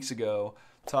couple weeks ago,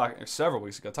 several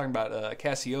weeks ago, talking about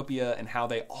Cassiopeia and how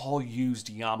they all used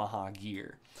Yamaha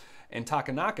gear. And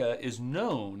Takanaka is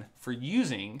known for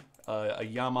using a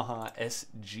Yamaha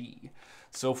SG.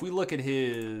 So if we look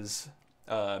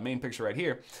at13 main picture right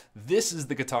here, this is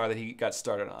the guitar that he got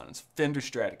started on. It's Fender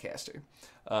Stratocaster.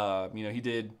 He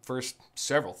did first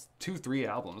 2-3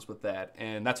 albums with that,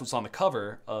 and that's what's on the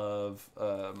cover of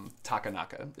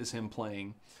Takanaka, is him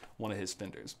playing one of his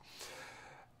Fenders.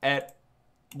 At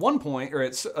one point, or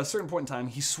at a certain point in time,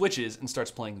 he switches and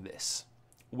starts playing this,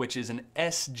 which is an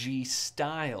SG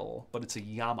style, but it's a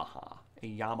Yamaha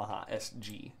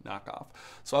SG knockoff.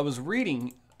 So I was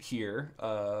reading here,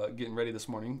 getting ready this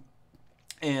morning,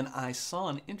 and I saw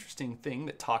an interesting thing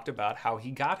that talked about how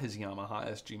he got his Yamaha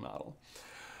SG model.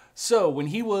 So when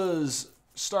he was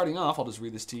starting off, I'll just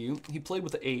read this to you, he played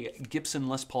with a Gibson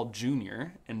Les Paul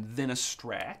Jr. and then a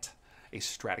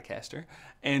Stratocaster.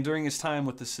 And during his time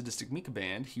with the Sadistic Mika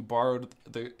Band, he borrowed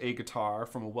a guitar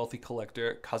from a wealthy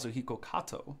collector, Kazuhiko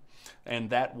Kato. And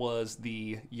that was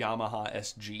the Yamaha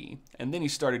SG. And then he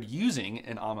started using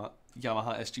an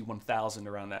Yamaha SG 1000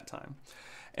 around that time.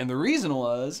 And the reason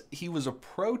was he was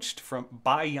approached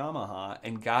by Yamaha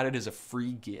and got it as a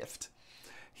free gift.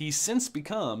 He's since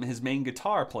become his main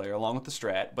guitar player along with the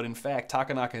Strat, but in fact,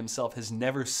 Takanaka himself has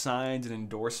never signed an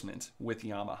endorsement with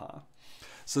Yamaha.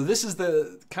 So this is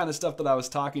the kind of stuff that I was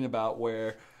talking about,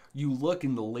 where you look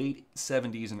in the late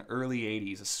 70s and early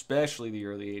 80s, especially the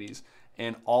early 80s,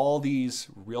 and all these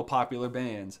real popular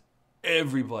bands,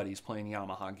 everybody's playing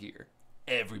Yamaha gear.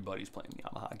 Everybody's playing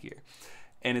Yamaha gear.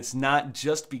 And it's not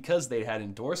just because they had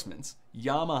endorsements.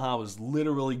 Yamaha was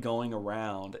literally going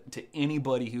around to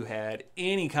anybody who had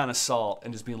any kind of salt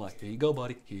and just being like, here you go,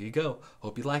 buddy. Here you go.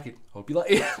 Hope you like it. Hope you like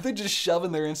it. They're just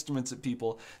shoving their instruments at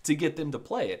people to get them to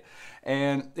play it.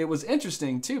 And it was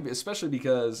interesting, too, especially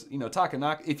because, you know,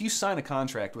 Takanaka, if you sign a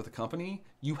contract with a company,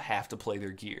 you have to play their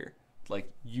gear.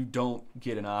 Like, you don't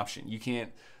get an option. You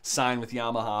can't sign with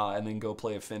Yamaha and then go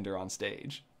play a Fender on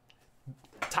stage.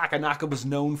 Takanaka was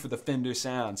known for the Fender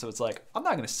sound, so it's like, I'm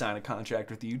not going to sign a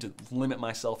contract with you to limit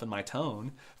myself in my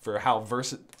tone for how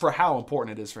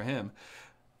important it is for him.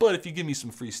 But if you give me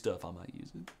some free stuff, I might use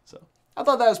it. So I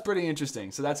thought that was pretty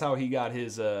interesting. So that's how he got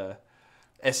his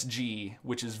SG,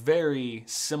 which is very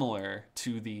similar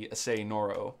to the Issei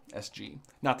Noro SG.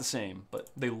 Not the same, but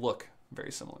they look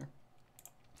very similar.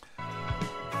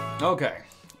 Okay,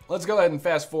 let's go ahead and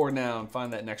fast forward now and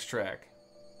find that next track.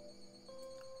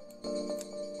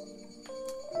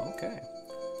 Okay,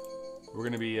 we're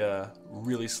gonna be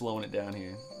really slowing it down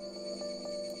here.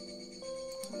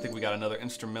 I think we got another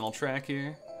instrumental track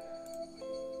here.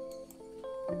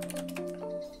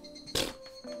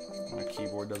 My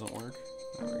keyboard doesn't work.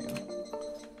 There we go.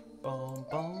 Bum,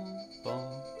 bum,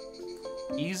 bum.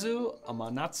 Izu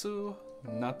Amanatsu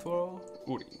Naturo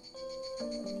Uri.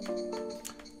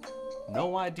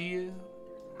 No idea.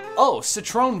 Oh,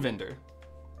 Citron Vendor.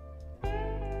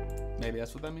 Maybe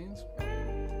that's what that means.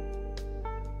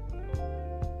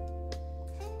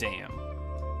 Damn.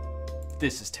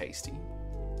 This is tasty.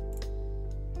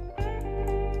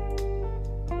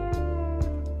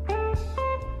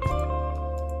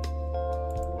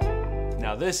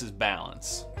 Now this is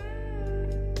balance.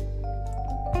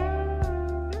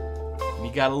 And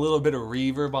you got a little bit of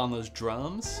reverb on those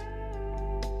drums.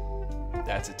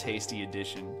 That's a tasty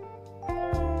addition.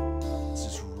 It's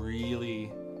just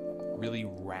really, really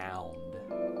round.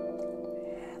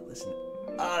 Yeah, listen.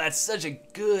 Oh, that's such a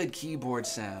good keyboard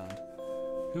sound.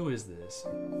 Who is this?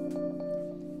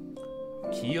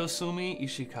 Kiyosumi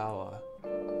Ishikawa.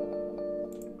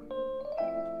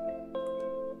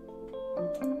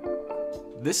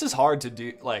 This is hard to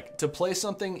do. Like, to play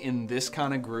something in this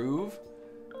kind of groove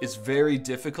is very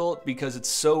difficult because it's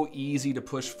so easy to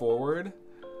push forward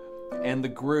and the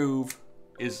groove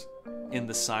is in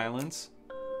the silence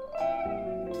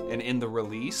and in the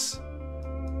release.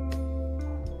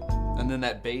 And then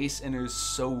that bass enters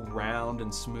so round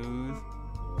and smooth.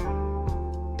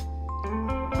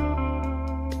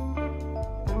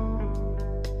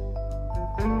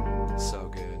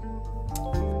 So good.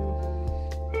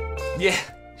 Yeah.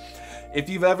 If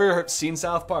you've ever seen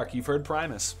South Park, you've heard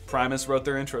Primus. Primus wrote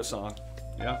their intro song.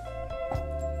 Yeah.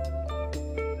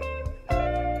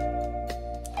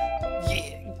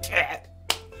 Yeah.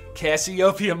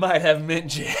 Cassiopeia might have mint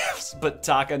jams, but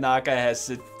Takanaka has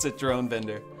Citron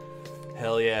Vendor.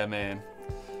 Hell yeah, man.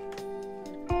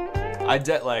 I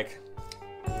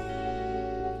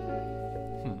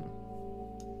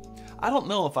don't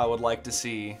know if I would like to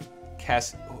see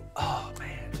Oh,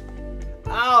 man.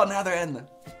 Oh, now they're in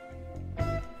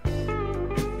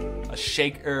a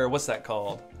shaker. What's that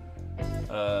called?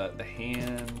 The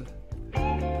hand.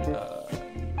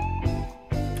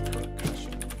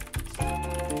 Percussion.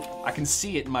 I can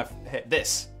see it in my head.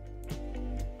 This.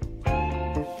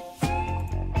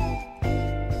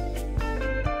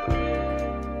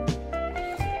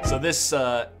 So this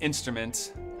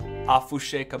instrument,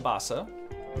 Afushe Kabasa.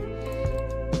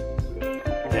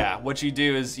 Yeah, what you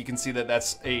do is you can see that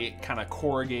that's a kind of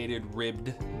corrugated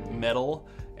ribbed metal,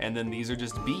 and then these are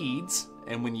just beads,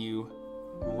 and when you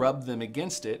rub them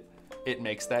against it, it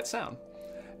makes that sound.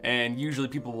 And usually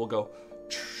people will go.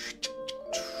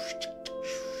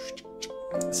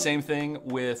 Same thing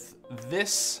with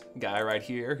this guy right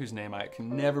here, whose name I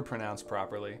can never pronounce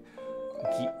properly.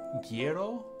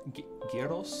 Hiro?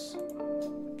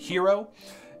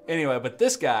 Anyway, but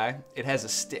this guy, it has a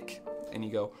stick, and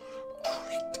you go.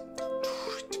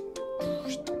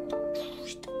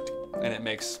 And it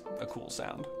makes a cool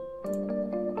sound.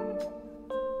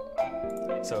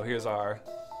 So here's our.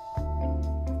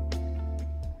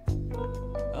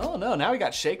 Oh no, now we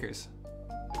got shakers.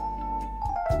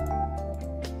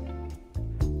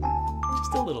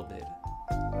 Just a little bit.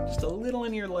 Just a little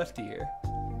in your left ear.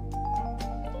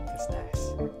 That's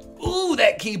nice. Ooh,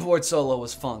 that keyboard solo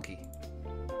was funky.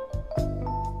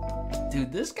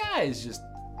 Dude, this guy is just.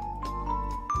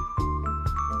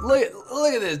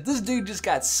 Look at this. This dude just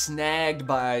got snagged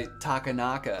by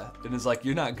Takanaka and is like,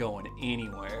 you're not going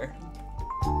anywhere.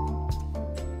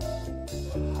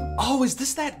 Oh, is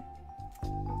this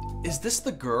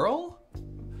the girl?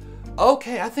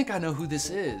 Okay, I think I know who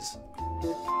this is.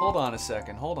 Hold on a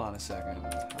second.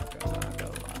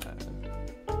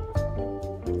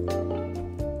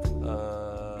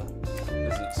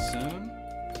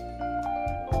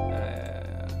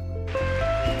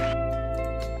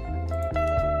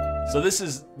 So this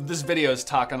video is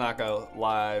Takanaka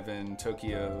live in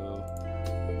Tokyo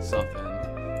something.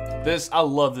 I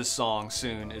love this song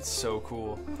Soon. It's so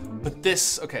cool. But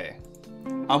this, okay.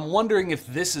 I'm wondering if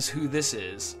this is who this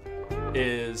is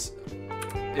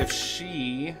if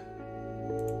she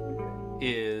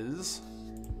is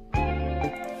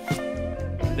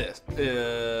this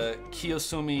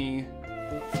Kiyosumi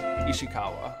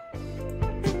Ishikawa.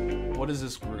 What is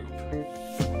this group?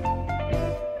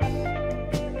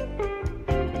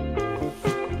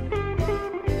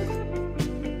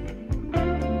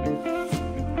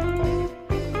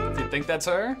 Do you think that's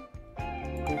her?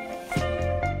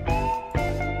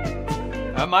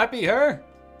 That might be her.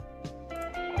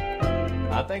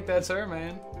 I think that's her,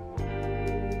 man.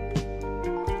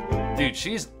 Dude,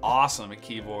 she's awesome at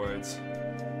keyboards.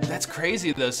 That's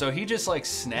crazy though, so he just like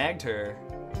snagged her.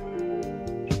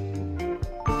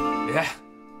 Yeah.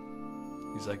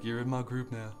 He's like, you're in my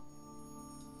group now.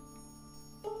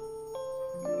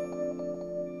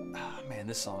 Oh, man,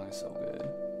 this song is so good.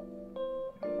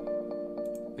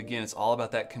 Again, it's all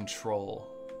about that control.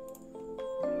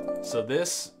 So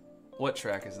this, what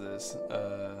track is this?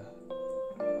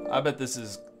 I bet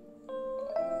this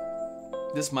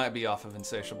might be off of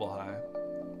Insatiable High.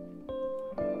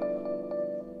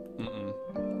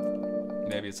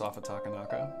 Maybe it's off of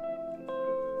Takanaka.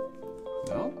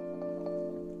 No?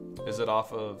 Is it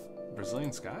off of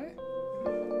Brazilian Sky?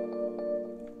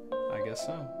 I guess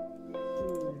so.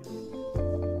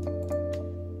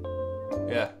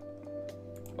 Yeah.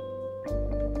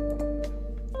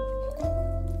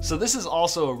 So this is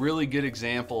also a really good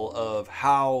example of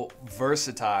how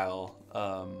versatile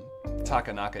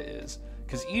Takanaka is,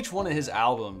 because each one of his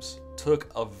albums took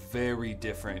a very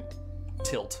different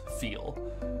tilt feel.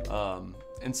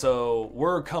 And so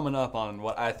we're coming up on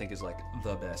what I think is like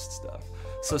the best stuff.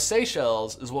 So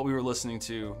Seychelles is what we were listening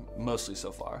to mostly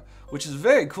so far, which is a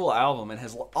very cool album and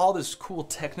has all this cool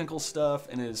technical stuff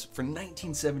and is, for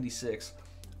 1976,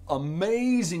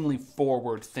 amazingly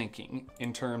forward thinking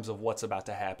in terms of what's about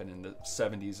to happen in the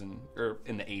 70s or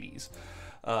in the 80s.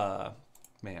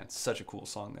 Man, such a cool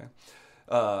song there.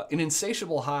 An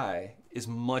Insatiable High is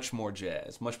much more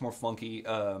jazz, much more funky.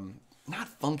 Not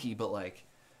funky, but like,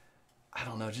 I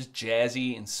don't know, just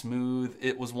jazzy and smooth.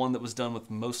 It was one that was done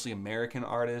with mostly American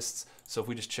artists. So if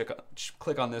we just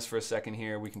click on this for a second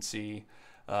here, we can see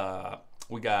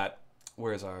we got,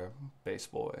 where's our bass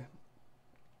boy?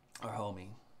 Our homie.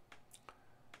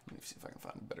 Let me see if I can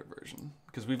find a better version.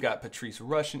 Because we've got Patrice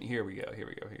Rushen. Here we go.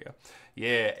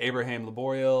 Yeah, Abraham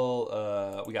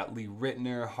Laboriel. We got Lee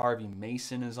Ritner. Harvey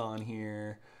Mason is on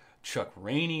here. Chuck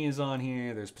Rainey is on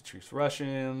here. There's Patrice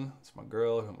Rushen. That's my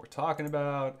girl whom we're talking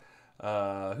about.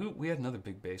 We had another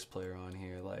big bass player on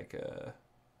here. Like,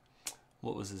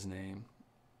 what was his name?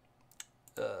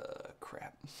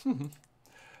 Crap.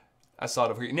 I saw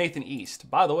it over here. Nathan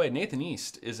East. By the way, Nathan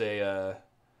East is he's a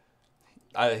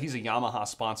Yamaha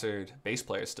sponsored bass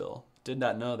player still. Did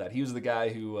not know that. He was the guy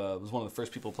who was one of the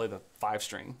first people to play the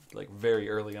 5-string, like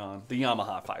very early on, the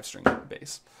Yamaha 5-string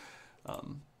bass.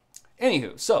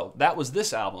 Anywho, so that was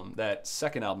this album, that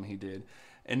second album he did.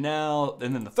 And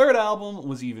then the third album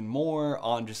was even more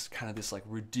on just kind of this like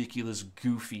ridiculous,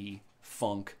 goofy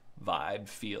funk vibe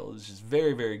feel. It's just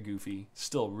very, very goofy,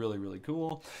 still really, really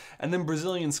cool. And then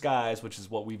Brazilian Skies, which is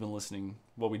what we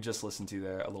just listened to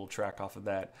there, a little track off of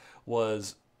that,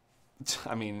 was,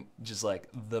 I mean, just like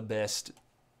the best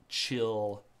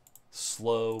chill,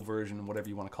 slow version, whatever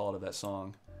you want to call it, of that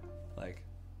song. Like,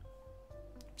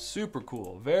 super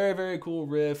cool. Very, very cool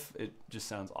riff. It just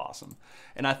sounds awesome.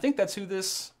 And I think that's who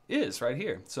this is right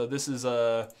here. So this is,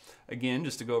 again,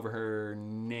 just to go over her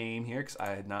name here, because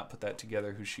I had not put that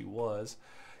together who she was.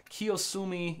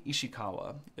 Kiyosumi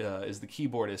Ishikawa is the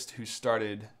keyboardist who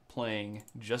started playing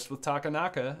just with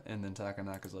Takanaka, and then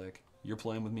Takanaka's like, you're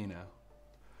playing with me now.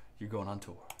 You're going on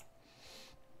tour.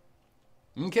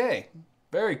 Okay,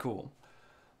 very cool.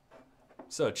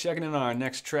 So checking in on our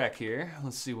next track here.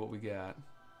 Let's see what we got.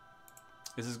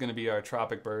 This is going to be our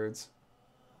Tropic Birds.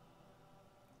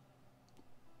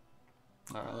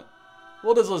 All right.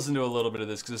 We'll just listen to a little bit of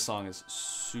this because this song is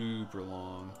super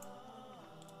long.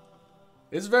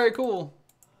 It's very cool.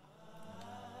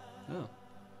 Oh,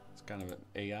 it's kind of an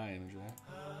AI image there.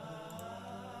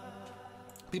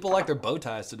 People like their bow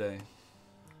ties today.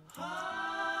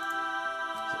 I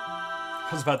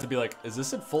was about to be like, is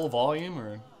this at full volume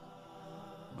or am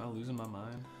I losing my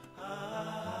mind?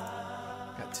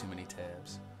 Got too many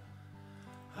tabs.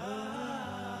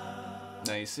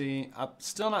 Now you see, I'm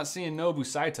still not seeing Nobu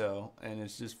Saito, and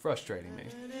it's just frustrating me.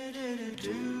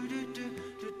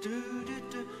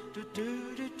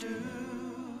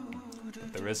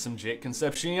 There is some Jake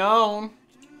Concepcion.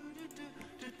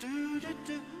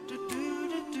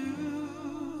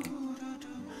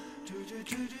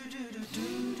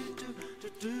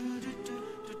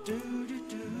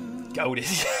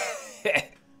 Goated.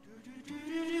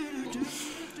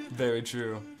 Very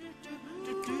true.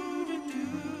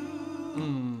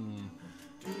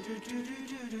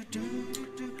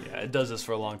 Yeah, it does this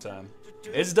for a long time.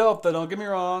 It's dope though, don't get me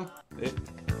wrong.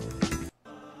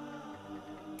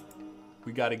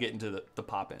 We gotta get into the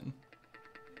pop in.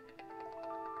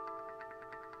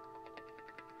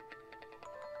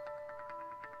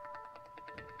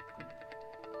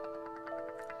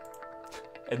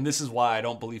 And this is why I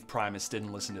don't believe Primus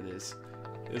didn't listen to this.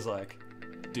 It's like,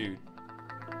 dude,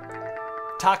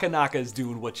 Takanaka is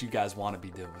doing what you guys want to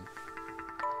be doing.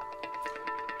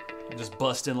 Just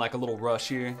bust in like a little rush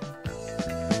here.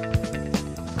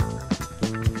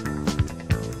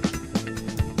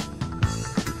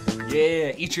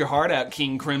 Yeah, eat your heart out,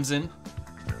 King Crimson.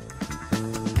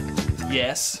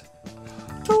 Yes.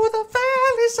 To the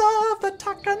valleys of the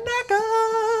Takanaka.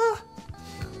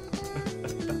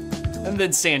 And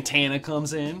then Santana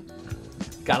comes in.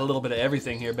 Got a little bit of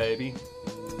everything here, baby.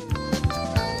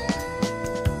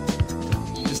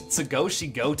 Just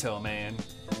Tsugoshi Goto, man.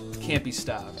 Can't be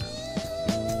stopped.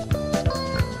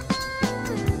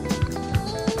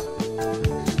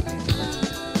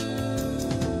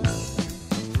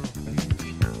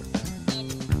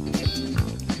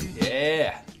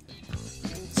 Yeah.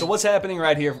 So what's happening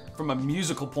right here from a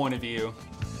musical point of view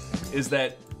is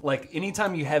that, like,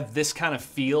 anytime you have this kind of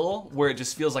feel where it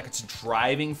just feels like it's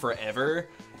driving forever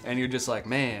and you're just like,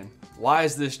 man, why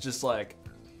is this just like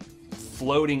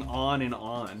floating on and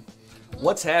on?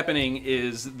 What's happening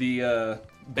is the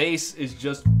bass is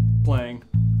just playing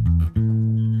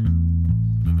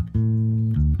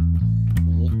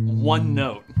one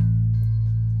note,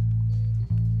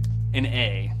 an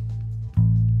A.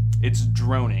 It's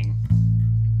droning.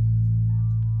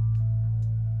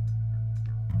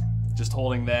 Just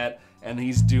holding that, and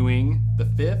he's doing the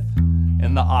fifth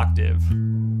and the octave.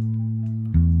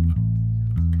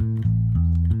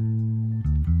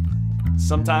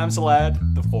 Sometimes he'll add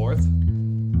the fourth.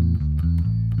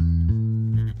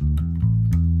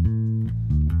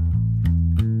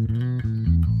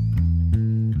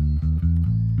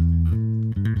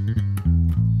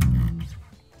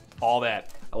 All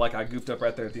that. I like how I goofed up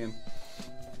right there at the end.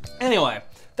 Anyway,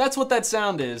 that's what that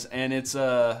sound is, and it's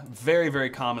very, very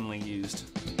commonly used.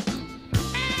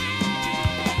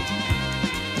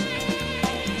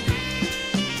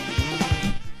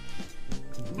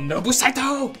 Nobu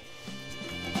Saito!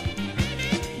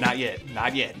 Not yet,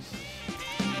 not yet.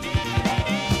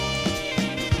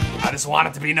 I just want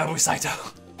it to be Nobu Saito.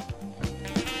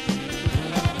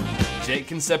 Jake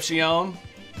Concepcion,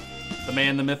 the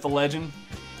man, the myth, the legend.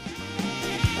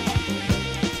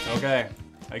 Okay,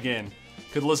 again,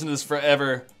 could listen to this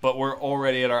forever, but we're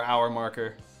already at our hour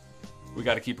marker. We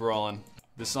gotta keep rolling.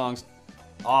 This song's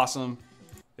awesome.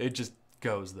 It just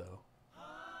goes though.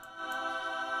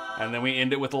 And then we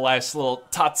end it with the last little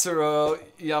Tatsuro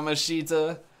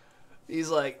Yamashita. He's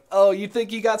like, oh, you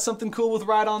think you got something cool with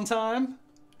Right on Time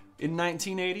in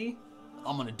 1980?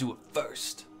 I'm gonna do it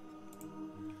first.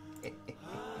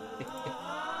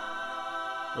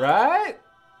 Right?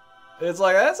 It's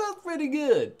like, that sounds pretty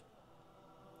good.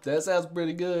 That sounds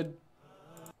pretty good.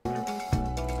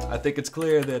 I think it's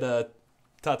clear that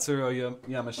Tatsuro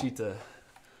Yamashita,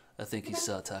 I think he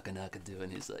saw Takanaka do it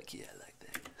and he's like, yeah, I like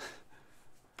that.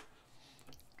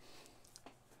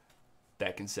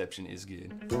 That conception is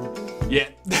good. Yeah,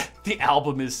 the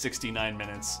album is 69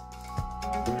 minutes.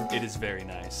 It is very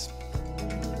nice.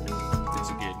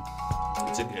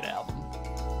 It's a good album.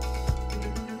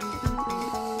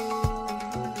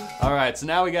 All right, so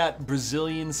now we got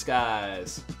Brazilian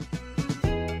Skies.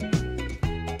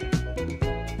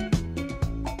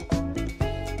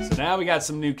 So now we got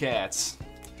some new cats.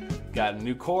 Got a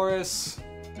new chorus.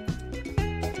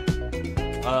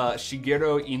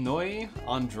 Shigeru Inoi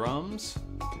on drums.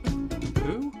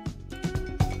 Who?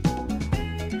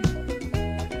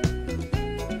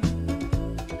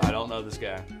 I don't know this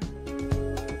guy.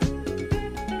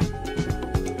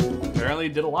 Apparently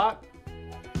did a lot.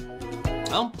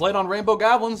 Well, played on Rainbow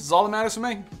Goblins is all that matters for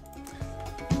me.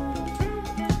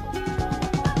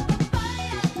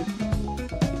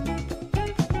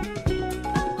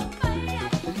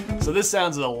 So this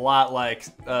sounds a lot like,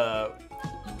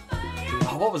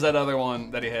 what was that other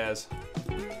one that he has?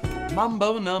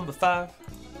 Mambo number 5.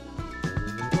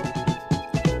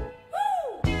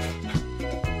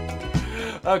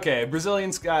 Okay,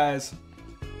 Brazilian Skies.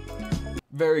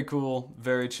 Very cool,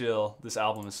 very chill. This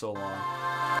album is so long.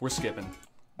 We're skipping.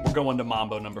 We're going to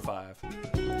Mambo number 5.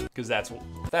 Because that's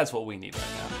what we need right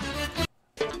now.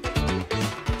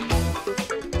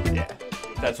 Yeah,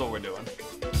 that's what we're doing.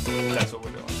 That's what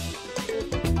we're doing.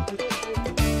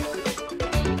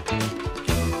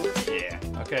 Yeah,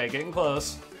 okay, getting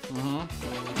close.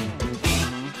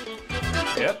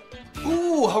 Yep.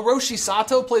 Ooh, Hiroshi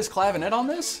Sato plays clavinet on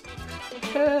this?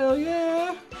 Hell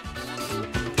yeah.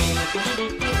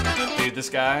 Dude, this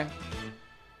guy,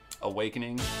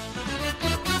 Awakening.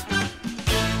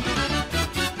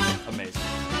 Amazing.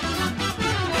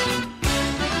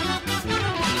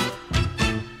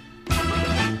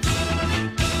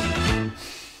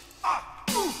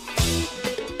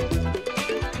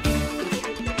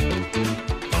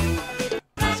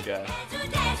 This guy.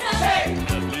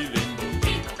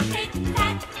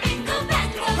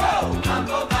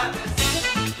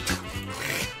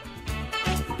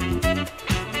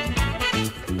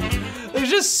 There's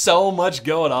just so much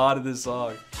going on in this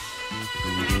song.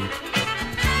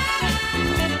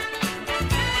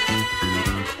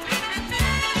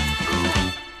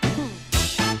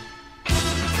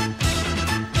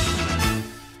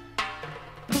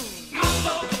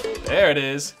 There it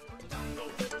is.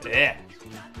 Yeah.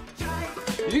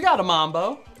 You got a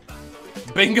mambo.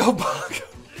 Bingo bongo.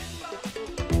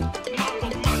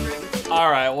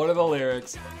 All right, what are the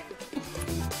lyrics?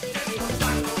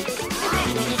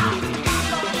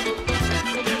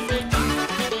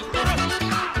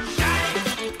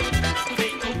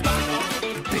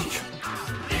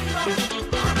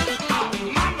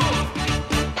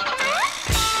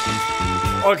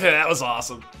 Okay, that was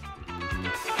awesome.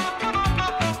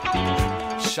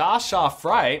 Sha Sha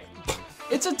Fright,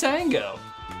 it's a tango.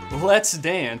 Let's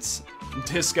dance,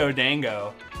 disco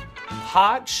dango.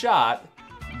 Hot shot,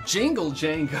 jingle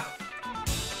jango.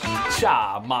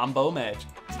 Cha mambo match.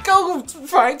 Go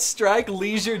fright strike,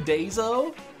 leisure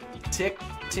dazo. Tick,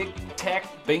 tick, tack,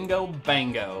 bingo,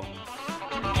 bango.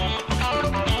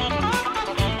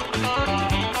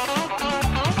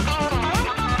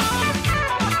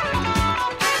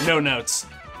 No notes.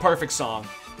 Perfect song.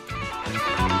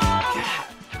 God.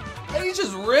 He's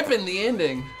just ripping the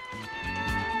ending.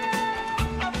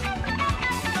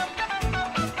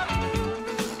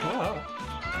 Oh.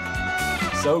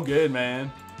 So good,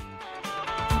 man.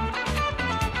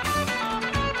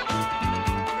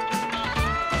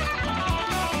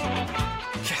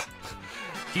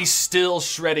 He's still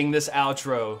shredding this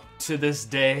outro to this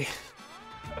day.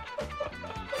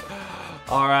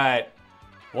 All right.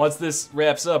 Once this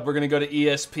wraps up, we're gonna go to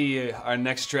ESP, our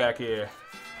next track here.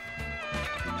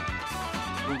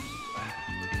 Ooh.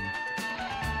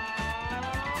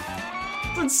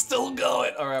 It's still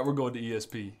going. All right, we're going to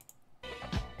ESP.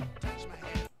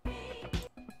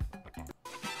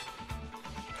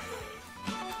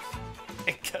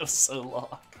 It goes so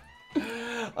long.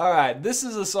 All right, this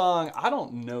is a song I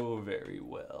don't know very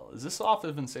well. Is this off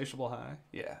of Insatiable High?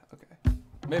 Yeah, okay.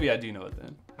 Maybe I do know it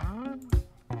then.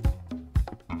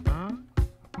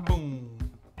 Boom.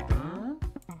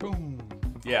 Boom.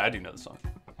 Yeah, I do know the song.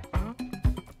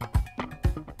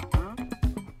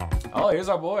 Oh, here's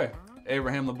our boy,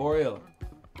 Abraham Laboriel.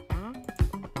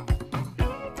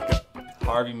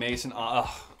 Harvey Mason. Oh,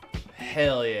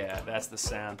 hell yeah, that's the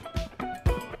sound.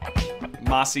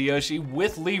 Masayoshi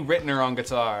with Lee Ritner on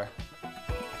guitar.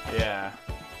 Yeah.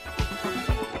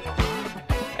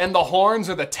 And the horns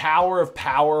are the Tower of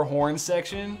Power horn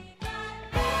section.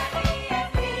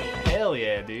 Hell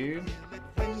yeah, dude.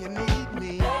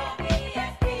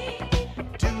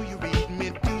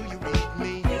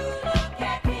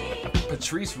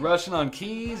 Patrice Rushen on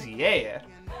keys, yeah.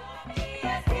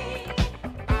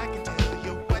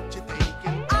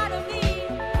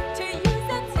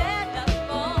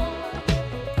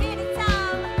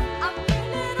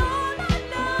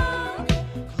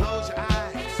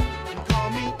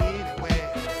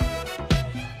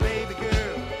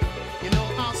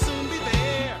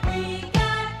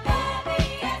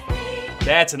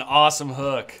 That's an awesome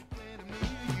hook.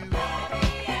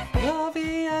 Love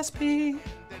ESP.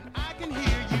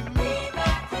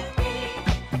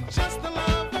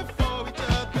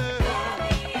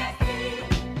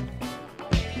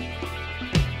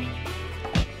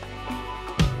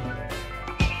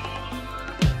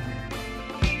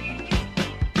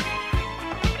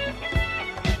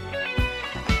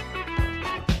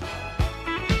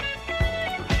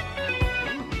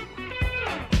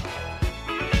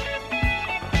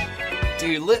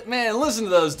 Dude, man, listen to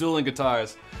those dueling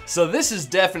guitars. So this is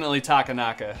definitely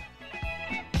Takanaka.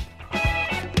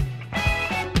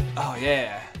 Oh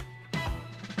yeah.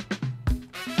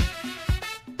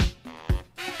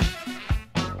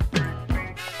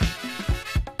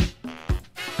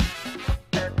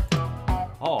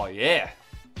 Oh, yeah.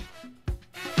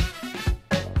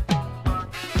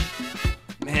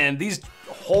 Man, these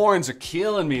horns are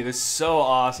killing me. They're so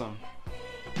awesome.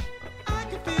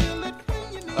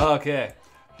 Okay.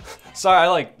 Sorry, I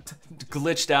like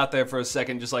glitched out there for a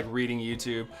second just like reading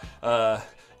YouTube.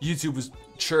 YouTube was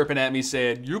chirping at me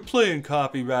saying, "You're playing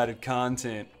copyrighted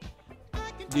content.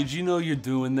 Did you know you're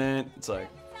doing that?" It's like,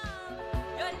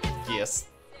 yes.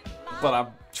 But I'm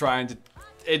trying to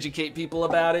educate people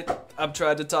about it. I've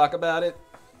tried to talk about it.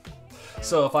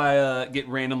 So if I get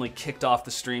randomly kicked off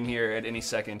the stream here at any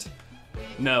second,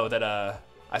 know that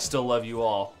I still love you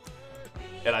all.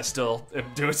 And I still am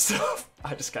doing stuff.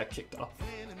 I just got kicked off.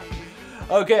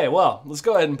 Okay, well, let's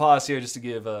go ahead and pause here just to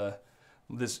give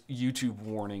this YouTube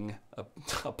warning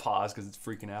a pause because it's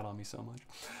freaking out on me so much.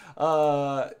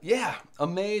 Yeah,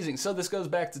 amazing. So this goes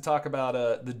back to talk about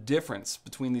the difference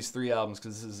between these three albums,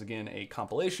 because this is, again, a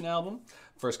compilation album,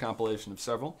 first compilation of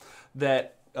several,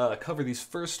 that cover these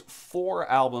first 4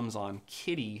 albums on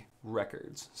Kitty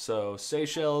Records. So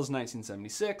Seychelles,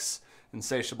 1976,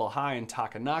 Insatiable High and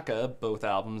Takanaka, both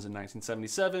albums in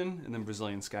 1977, and then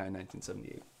Brazilian Sky in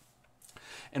 1978.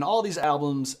 And all these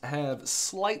albums have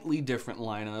slightly different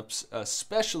lineups,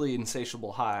 especially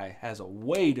Insatiable High has a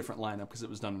way different lineup because it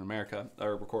was done in America,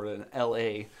 or recorded in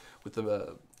LA with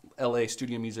the LA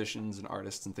studio musicians and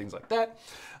artists and things like that.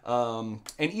 And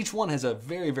each one has a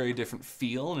very, very different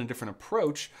feel and a different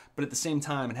approach, but at the same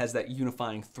time it has that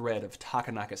unifying thread of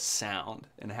Takanaka's sound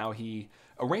and how he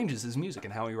arranges his music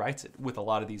and how he writes it, with a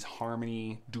lot of these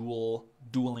harmony,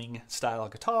 dueling style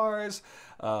guitars.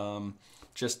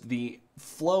 Just the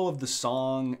flow of the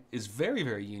song is very,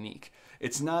 very unique.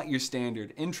 It's not your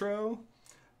standard intro,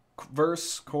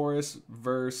 verse, chorus,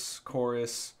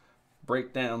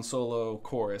 breakdown, solo,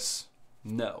 chorus.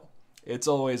 No. It's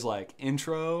always like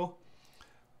intro,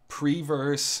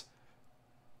 pre-verse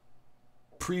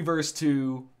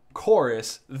to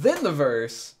chorus, then the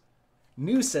verse,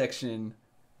 new section,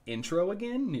 intro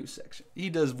again, new section. He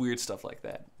does weird stuff like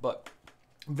that, but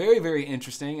very, very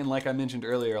interesting. And like I mentioned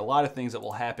earlier, a lot of things that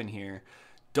will happen here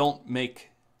don't make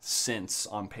sense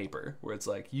on paper, where it's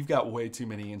like, you've got way too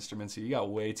many instruments here, you got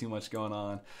way too much going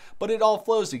on, but it all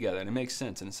flows together and it makes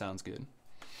sense and it sounds good.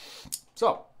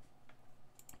 So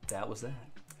that was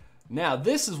that. Now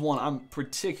this is one I'm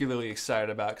particularly excited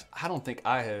about because I don't think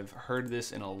I have heard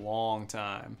this in a long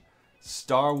time.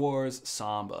 Star Wars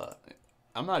Samba.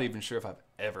 I'm not even sure if I've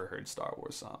ever heard Star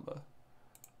Wars Samba.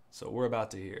 So we're about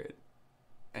to hear it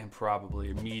and probably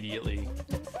immediately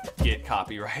get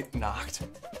copyright knocked.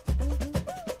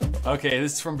 Okay,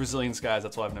 this is from Brazilian Skies,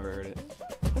 that's why I've never heard it.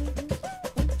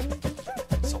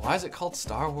 So why is it called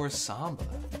Star Wars Samba?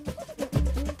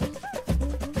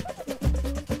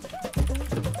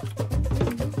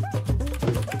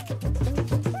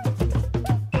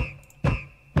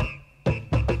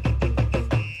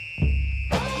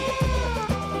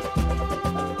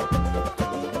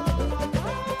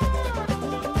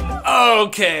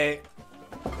 Okay.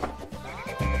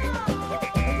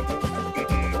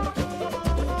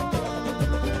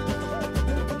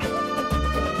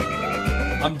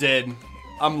 I'm dead.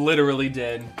 I'm literally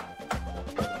dead.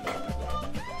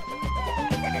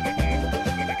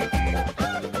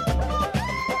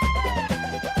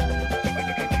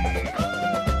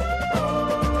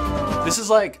 This is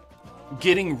like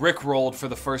getting rickrolled for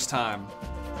the first time.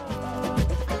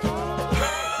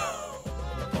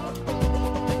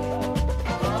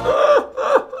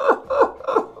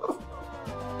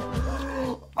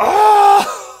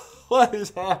 What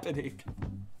is happening?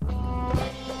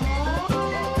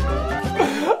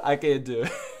 I can't do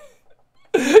it.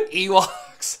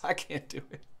 Ewoks, I can't do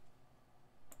it.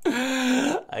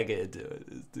 I can't do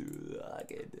it. I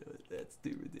can't do it. That's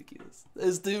too ridiculous.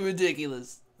 That's too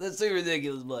ridiculous. That's too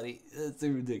ridiculous, buddy. That's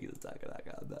too ridiculous. I'm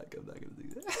not gonna do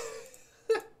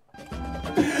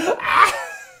that.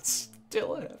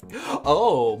 Still happening.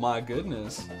 Oh my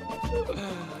goodness.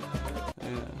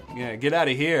 Yeah, get out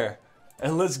of here.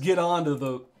 And let's get on to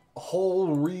the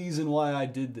whole reason why I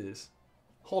did this.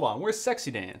 Hold on, where's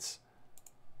Sexy Dance?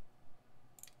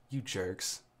 You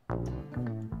jerks.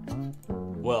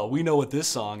 Well, we know what this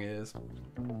song is.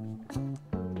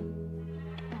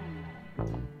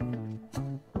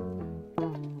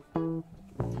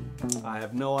 I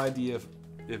have no idea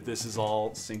if this is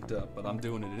all synced up, but I'm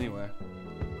doing it anyway.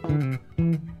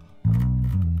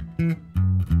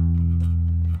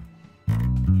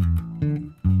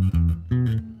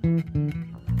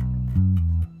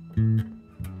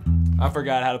 I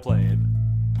forgot how to play it.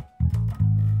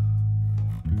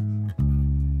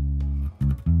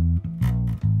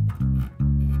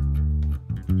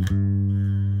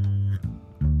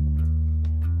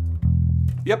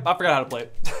 Yep, I forgot how to play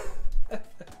it.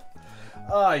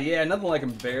 Oh yeah, nothing like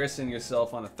embarrassing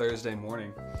yourself on a Thursday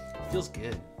morning. Feels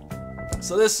good.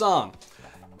 So this song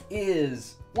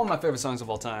is one of my favorite songs of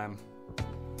all time,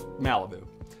 Malibu.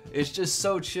 It's just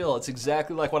so chill. It's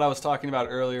exactly like what I was talking about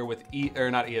earlier with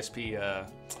not ESP,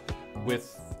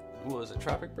 with, what was it,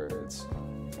 Tropic Birds?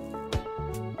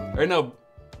 Or no,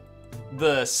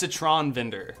 the Citron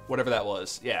Vendor, whatever that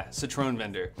was. Yeah, Citron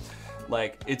Vendor.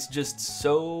 Like, it's just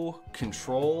so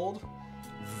controlled,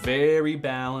 very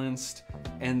balanced,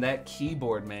 and that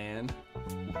keyboard, man,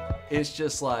 it's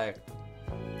just like,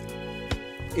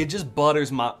 it just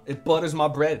butters my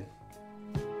bread.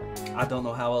 I don't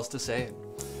know how else to say it.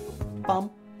 Bum,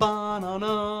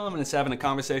 ba-na-na, and it's having a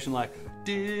conversation like,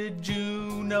 did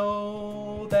you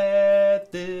know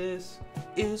that this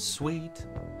is sweet?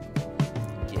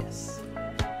 Yes.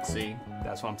 See,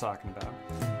 that's what I'm talking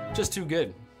about. Just too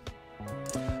good.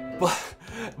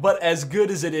 But as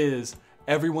good as it is,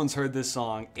 everyone's heard this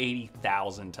song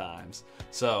 80,000 times.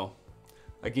 So,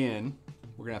 again,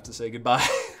 we're gonna have to say goodbye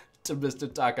to Mr.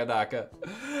 Takanaka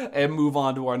and move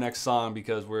on to our next song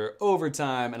because we're over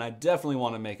time and I definitely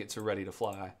want to make it to Ready to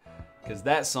Fly because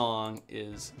that song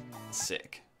is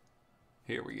sick.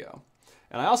 Here we go.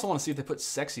 And I also want to see if they put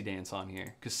Sexy Dance on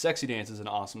here because Sexy Dance is an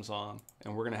awesome song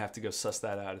and we're gonna have to go suss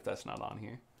that out if that's not on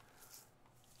here.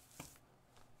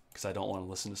 Because I don't want to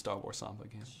listen to Star Wars Samba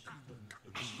again.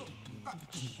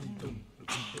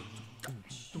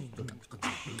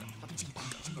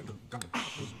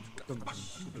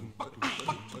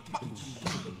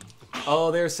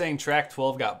 Oh, they're saying track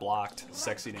 12 got blocked.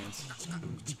 Sexy Dance.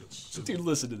 Dude,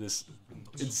 listen to this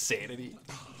insanity.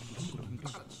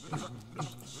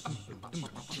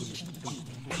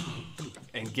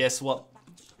 And guess what?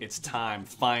 It's time,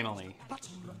 finally.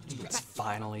 It's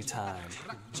finally time.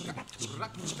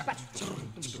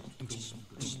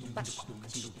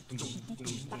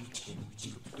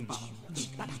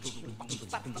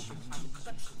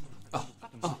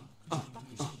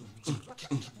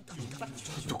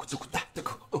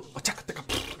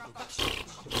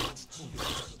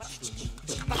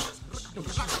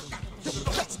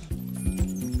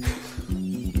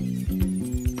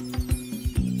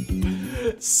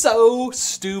 So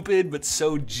stupid, but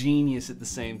so genius at the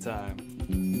same time.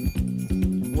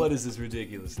 What is this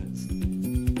ridiculousness?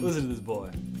 Listen to this boy.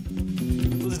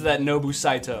 Listen to that Nobu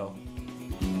Saito.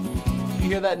 You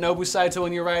hear that Nobu Saito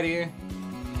in your right ear?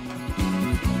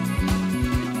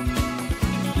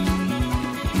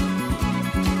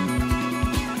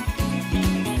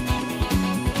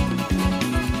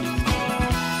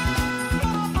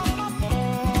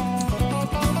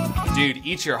 Dude,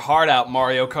 eat your heart out,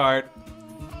 Mario Kart.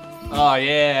 Oh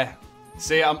yeah.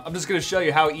 See, I'm just gonna show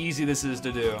you how easy this is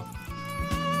to do.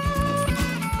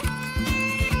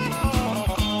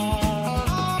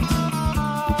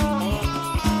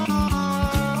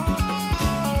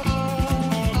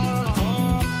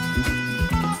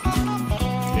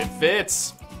 It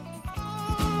fits.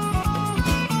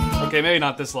 Okay, maybe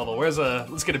not this level.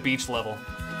 Let's get a beach level.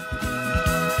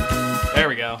 There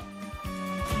we go.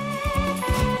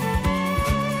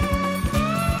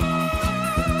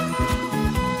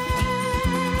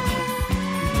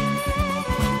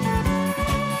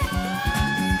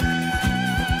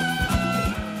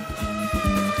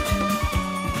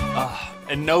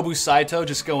 And Nobu Saito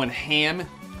just going ham.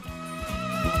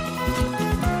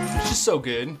 It's just so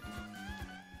good.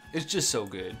 It's just so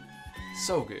good.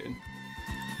 So good.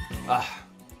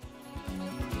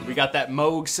 We got that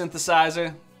Moog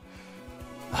synthesizer.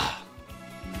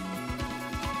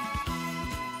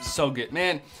 So good.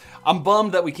 Man, I'm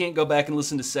bummed that we can't go back and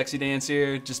listen to Sexy Dance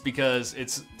here just because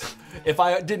it's... If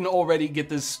I didn't already get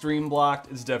this stream blocked,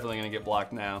 it's definitely gonna get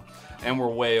blocked now. And we're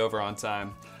way over on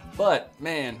time. But,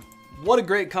 man... What a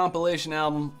great compilation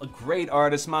album, a great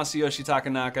artist, Masayoshi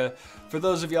Takanaka. For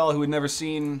those of y'all who had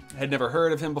never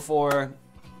heard of him before,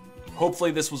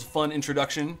 hopefully this was a fun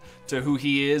introduction to who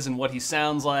he is and what he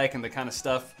sounds like and the kind of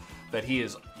stuff that he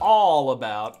is all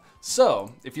about.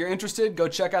 So, if you're interested, go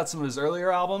check out some of his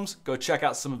earlier albums, go check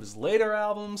out some of his later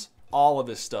albums. All of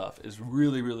his stuff is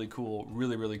really, really cool,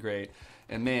 really, really great.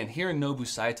 And man, hearing Nobu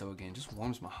Saito again just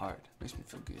warms my heart, makes me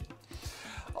feel good.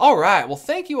 All right, well,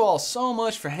 thank you all so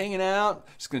much for hanging out.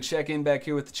 Just gonna check in back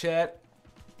here with the chat.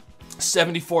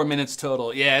 74 minutes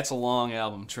total. Yeah, it's a long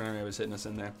album. Trinity was hitting us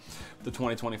in there. The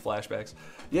 2020 flashbacks.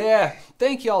 Yeah,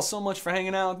 thank y'all so much for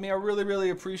hanging out with me. I really, really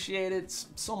appreciate it. It's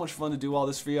so much fun to do all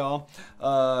this for y'all.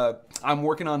 I'm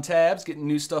working on tabs, getting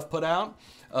new stuff put out.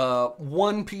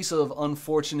 One piece of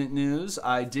unfortunate news,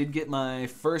 I did get my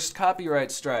first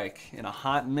copyright strike in a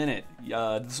hot minute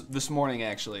this morning,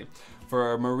 actually,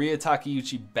 for a Maria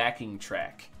Takeuchi backing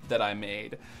track that I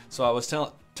made. So I was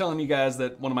telling you guys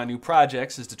that one of my new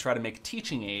projects is to try to make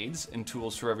teaching aids and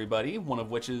tools for everybody, one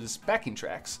of which is backing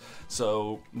tracks.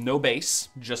 So no bass,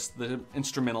 just the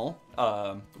instrumental,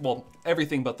 well,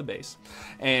 everything but the bass.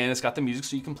 And it's got the music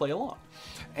so you can play along.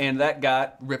 And that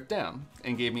got ripped down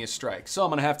and gave me a strike. So I'm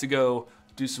gonna have to go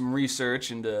do some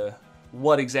research into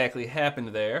what exactly happened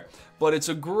there, but it's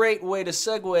a great way to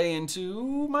segue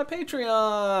into my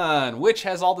Patreon, which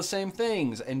has all the same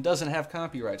things and doesn't have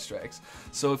copyright strikes.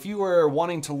 So if you are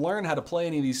wanting to learn how to play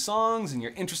any of these songs and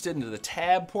you're interested in the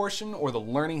tab portion or the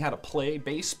learning how to play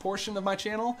bass portion of my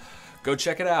channel, go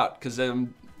check it out, because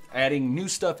I'm adding new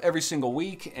stuff every single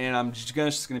week, and I'm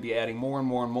just gonna be adding more and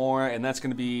more and more, and that's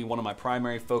gonna be one of my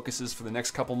primary focuses for the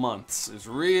next couple months, is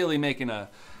really making a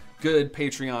good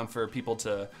Patreon for people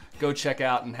to go check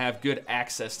out and have good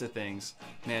access to things.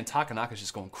 Man, Takanaka's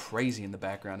just going crazy in the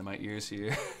background in my ears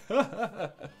here.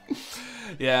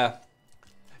 Yeah.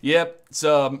 Yep.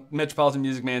 So Metropolitan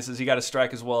Music Man says he got a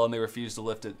strike as well and they refused to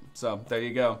lift it. So there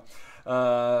you go.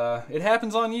 It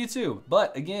happens on YouTube.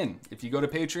 But again, if you go to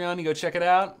Patreon, you go check it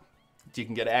out, you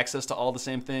can get access to all the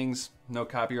same things. No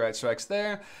copyright strikes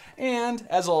there. And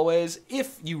as always,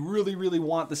 if you really, really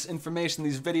want this information,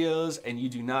 these videos, and you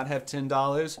do not have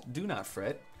 $10, do not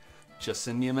fret. Just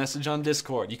send me a message on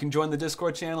Discord. You can join the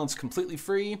Discord channel. It's completely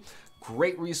free.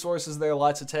 Great resources there,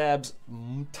 lots of tabs,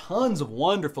 tons of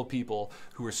wonderful people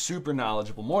who are super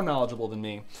knowledgeable, more knowledgeable than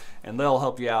me, and they'll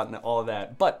help you out and all of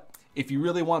that. But if you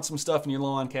really want some stuff and you're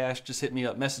low on cash, just hit me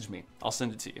up, message me. I'll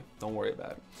send it to you. Don't worry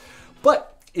about it.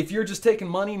 But if you're just taking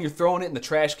money and you're throwing it in the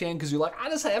trash can because you're like, I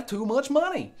just have too much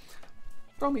money,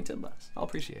 throw me $10. I'll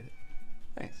appreciate it.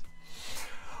 Thanks.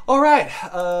 All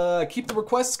right, keep the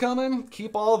requests coming.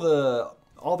 Keep all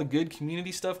the good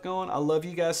community stuff going. I love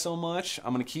you guys so much.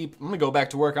 I'm gonna go back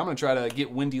to work. I'm gonna try to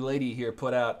get Windy Lady here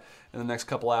put out in the next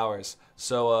couple hours.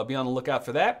 So be on the lookout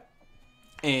for that.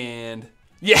 And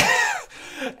yeah.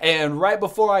 And right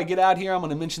before I get out here, I'm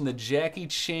going to mention the Jackie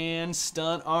Chan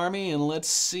Stunt Army, and let's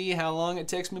see how long it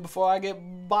takes me before I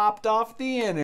get bopped off the internet.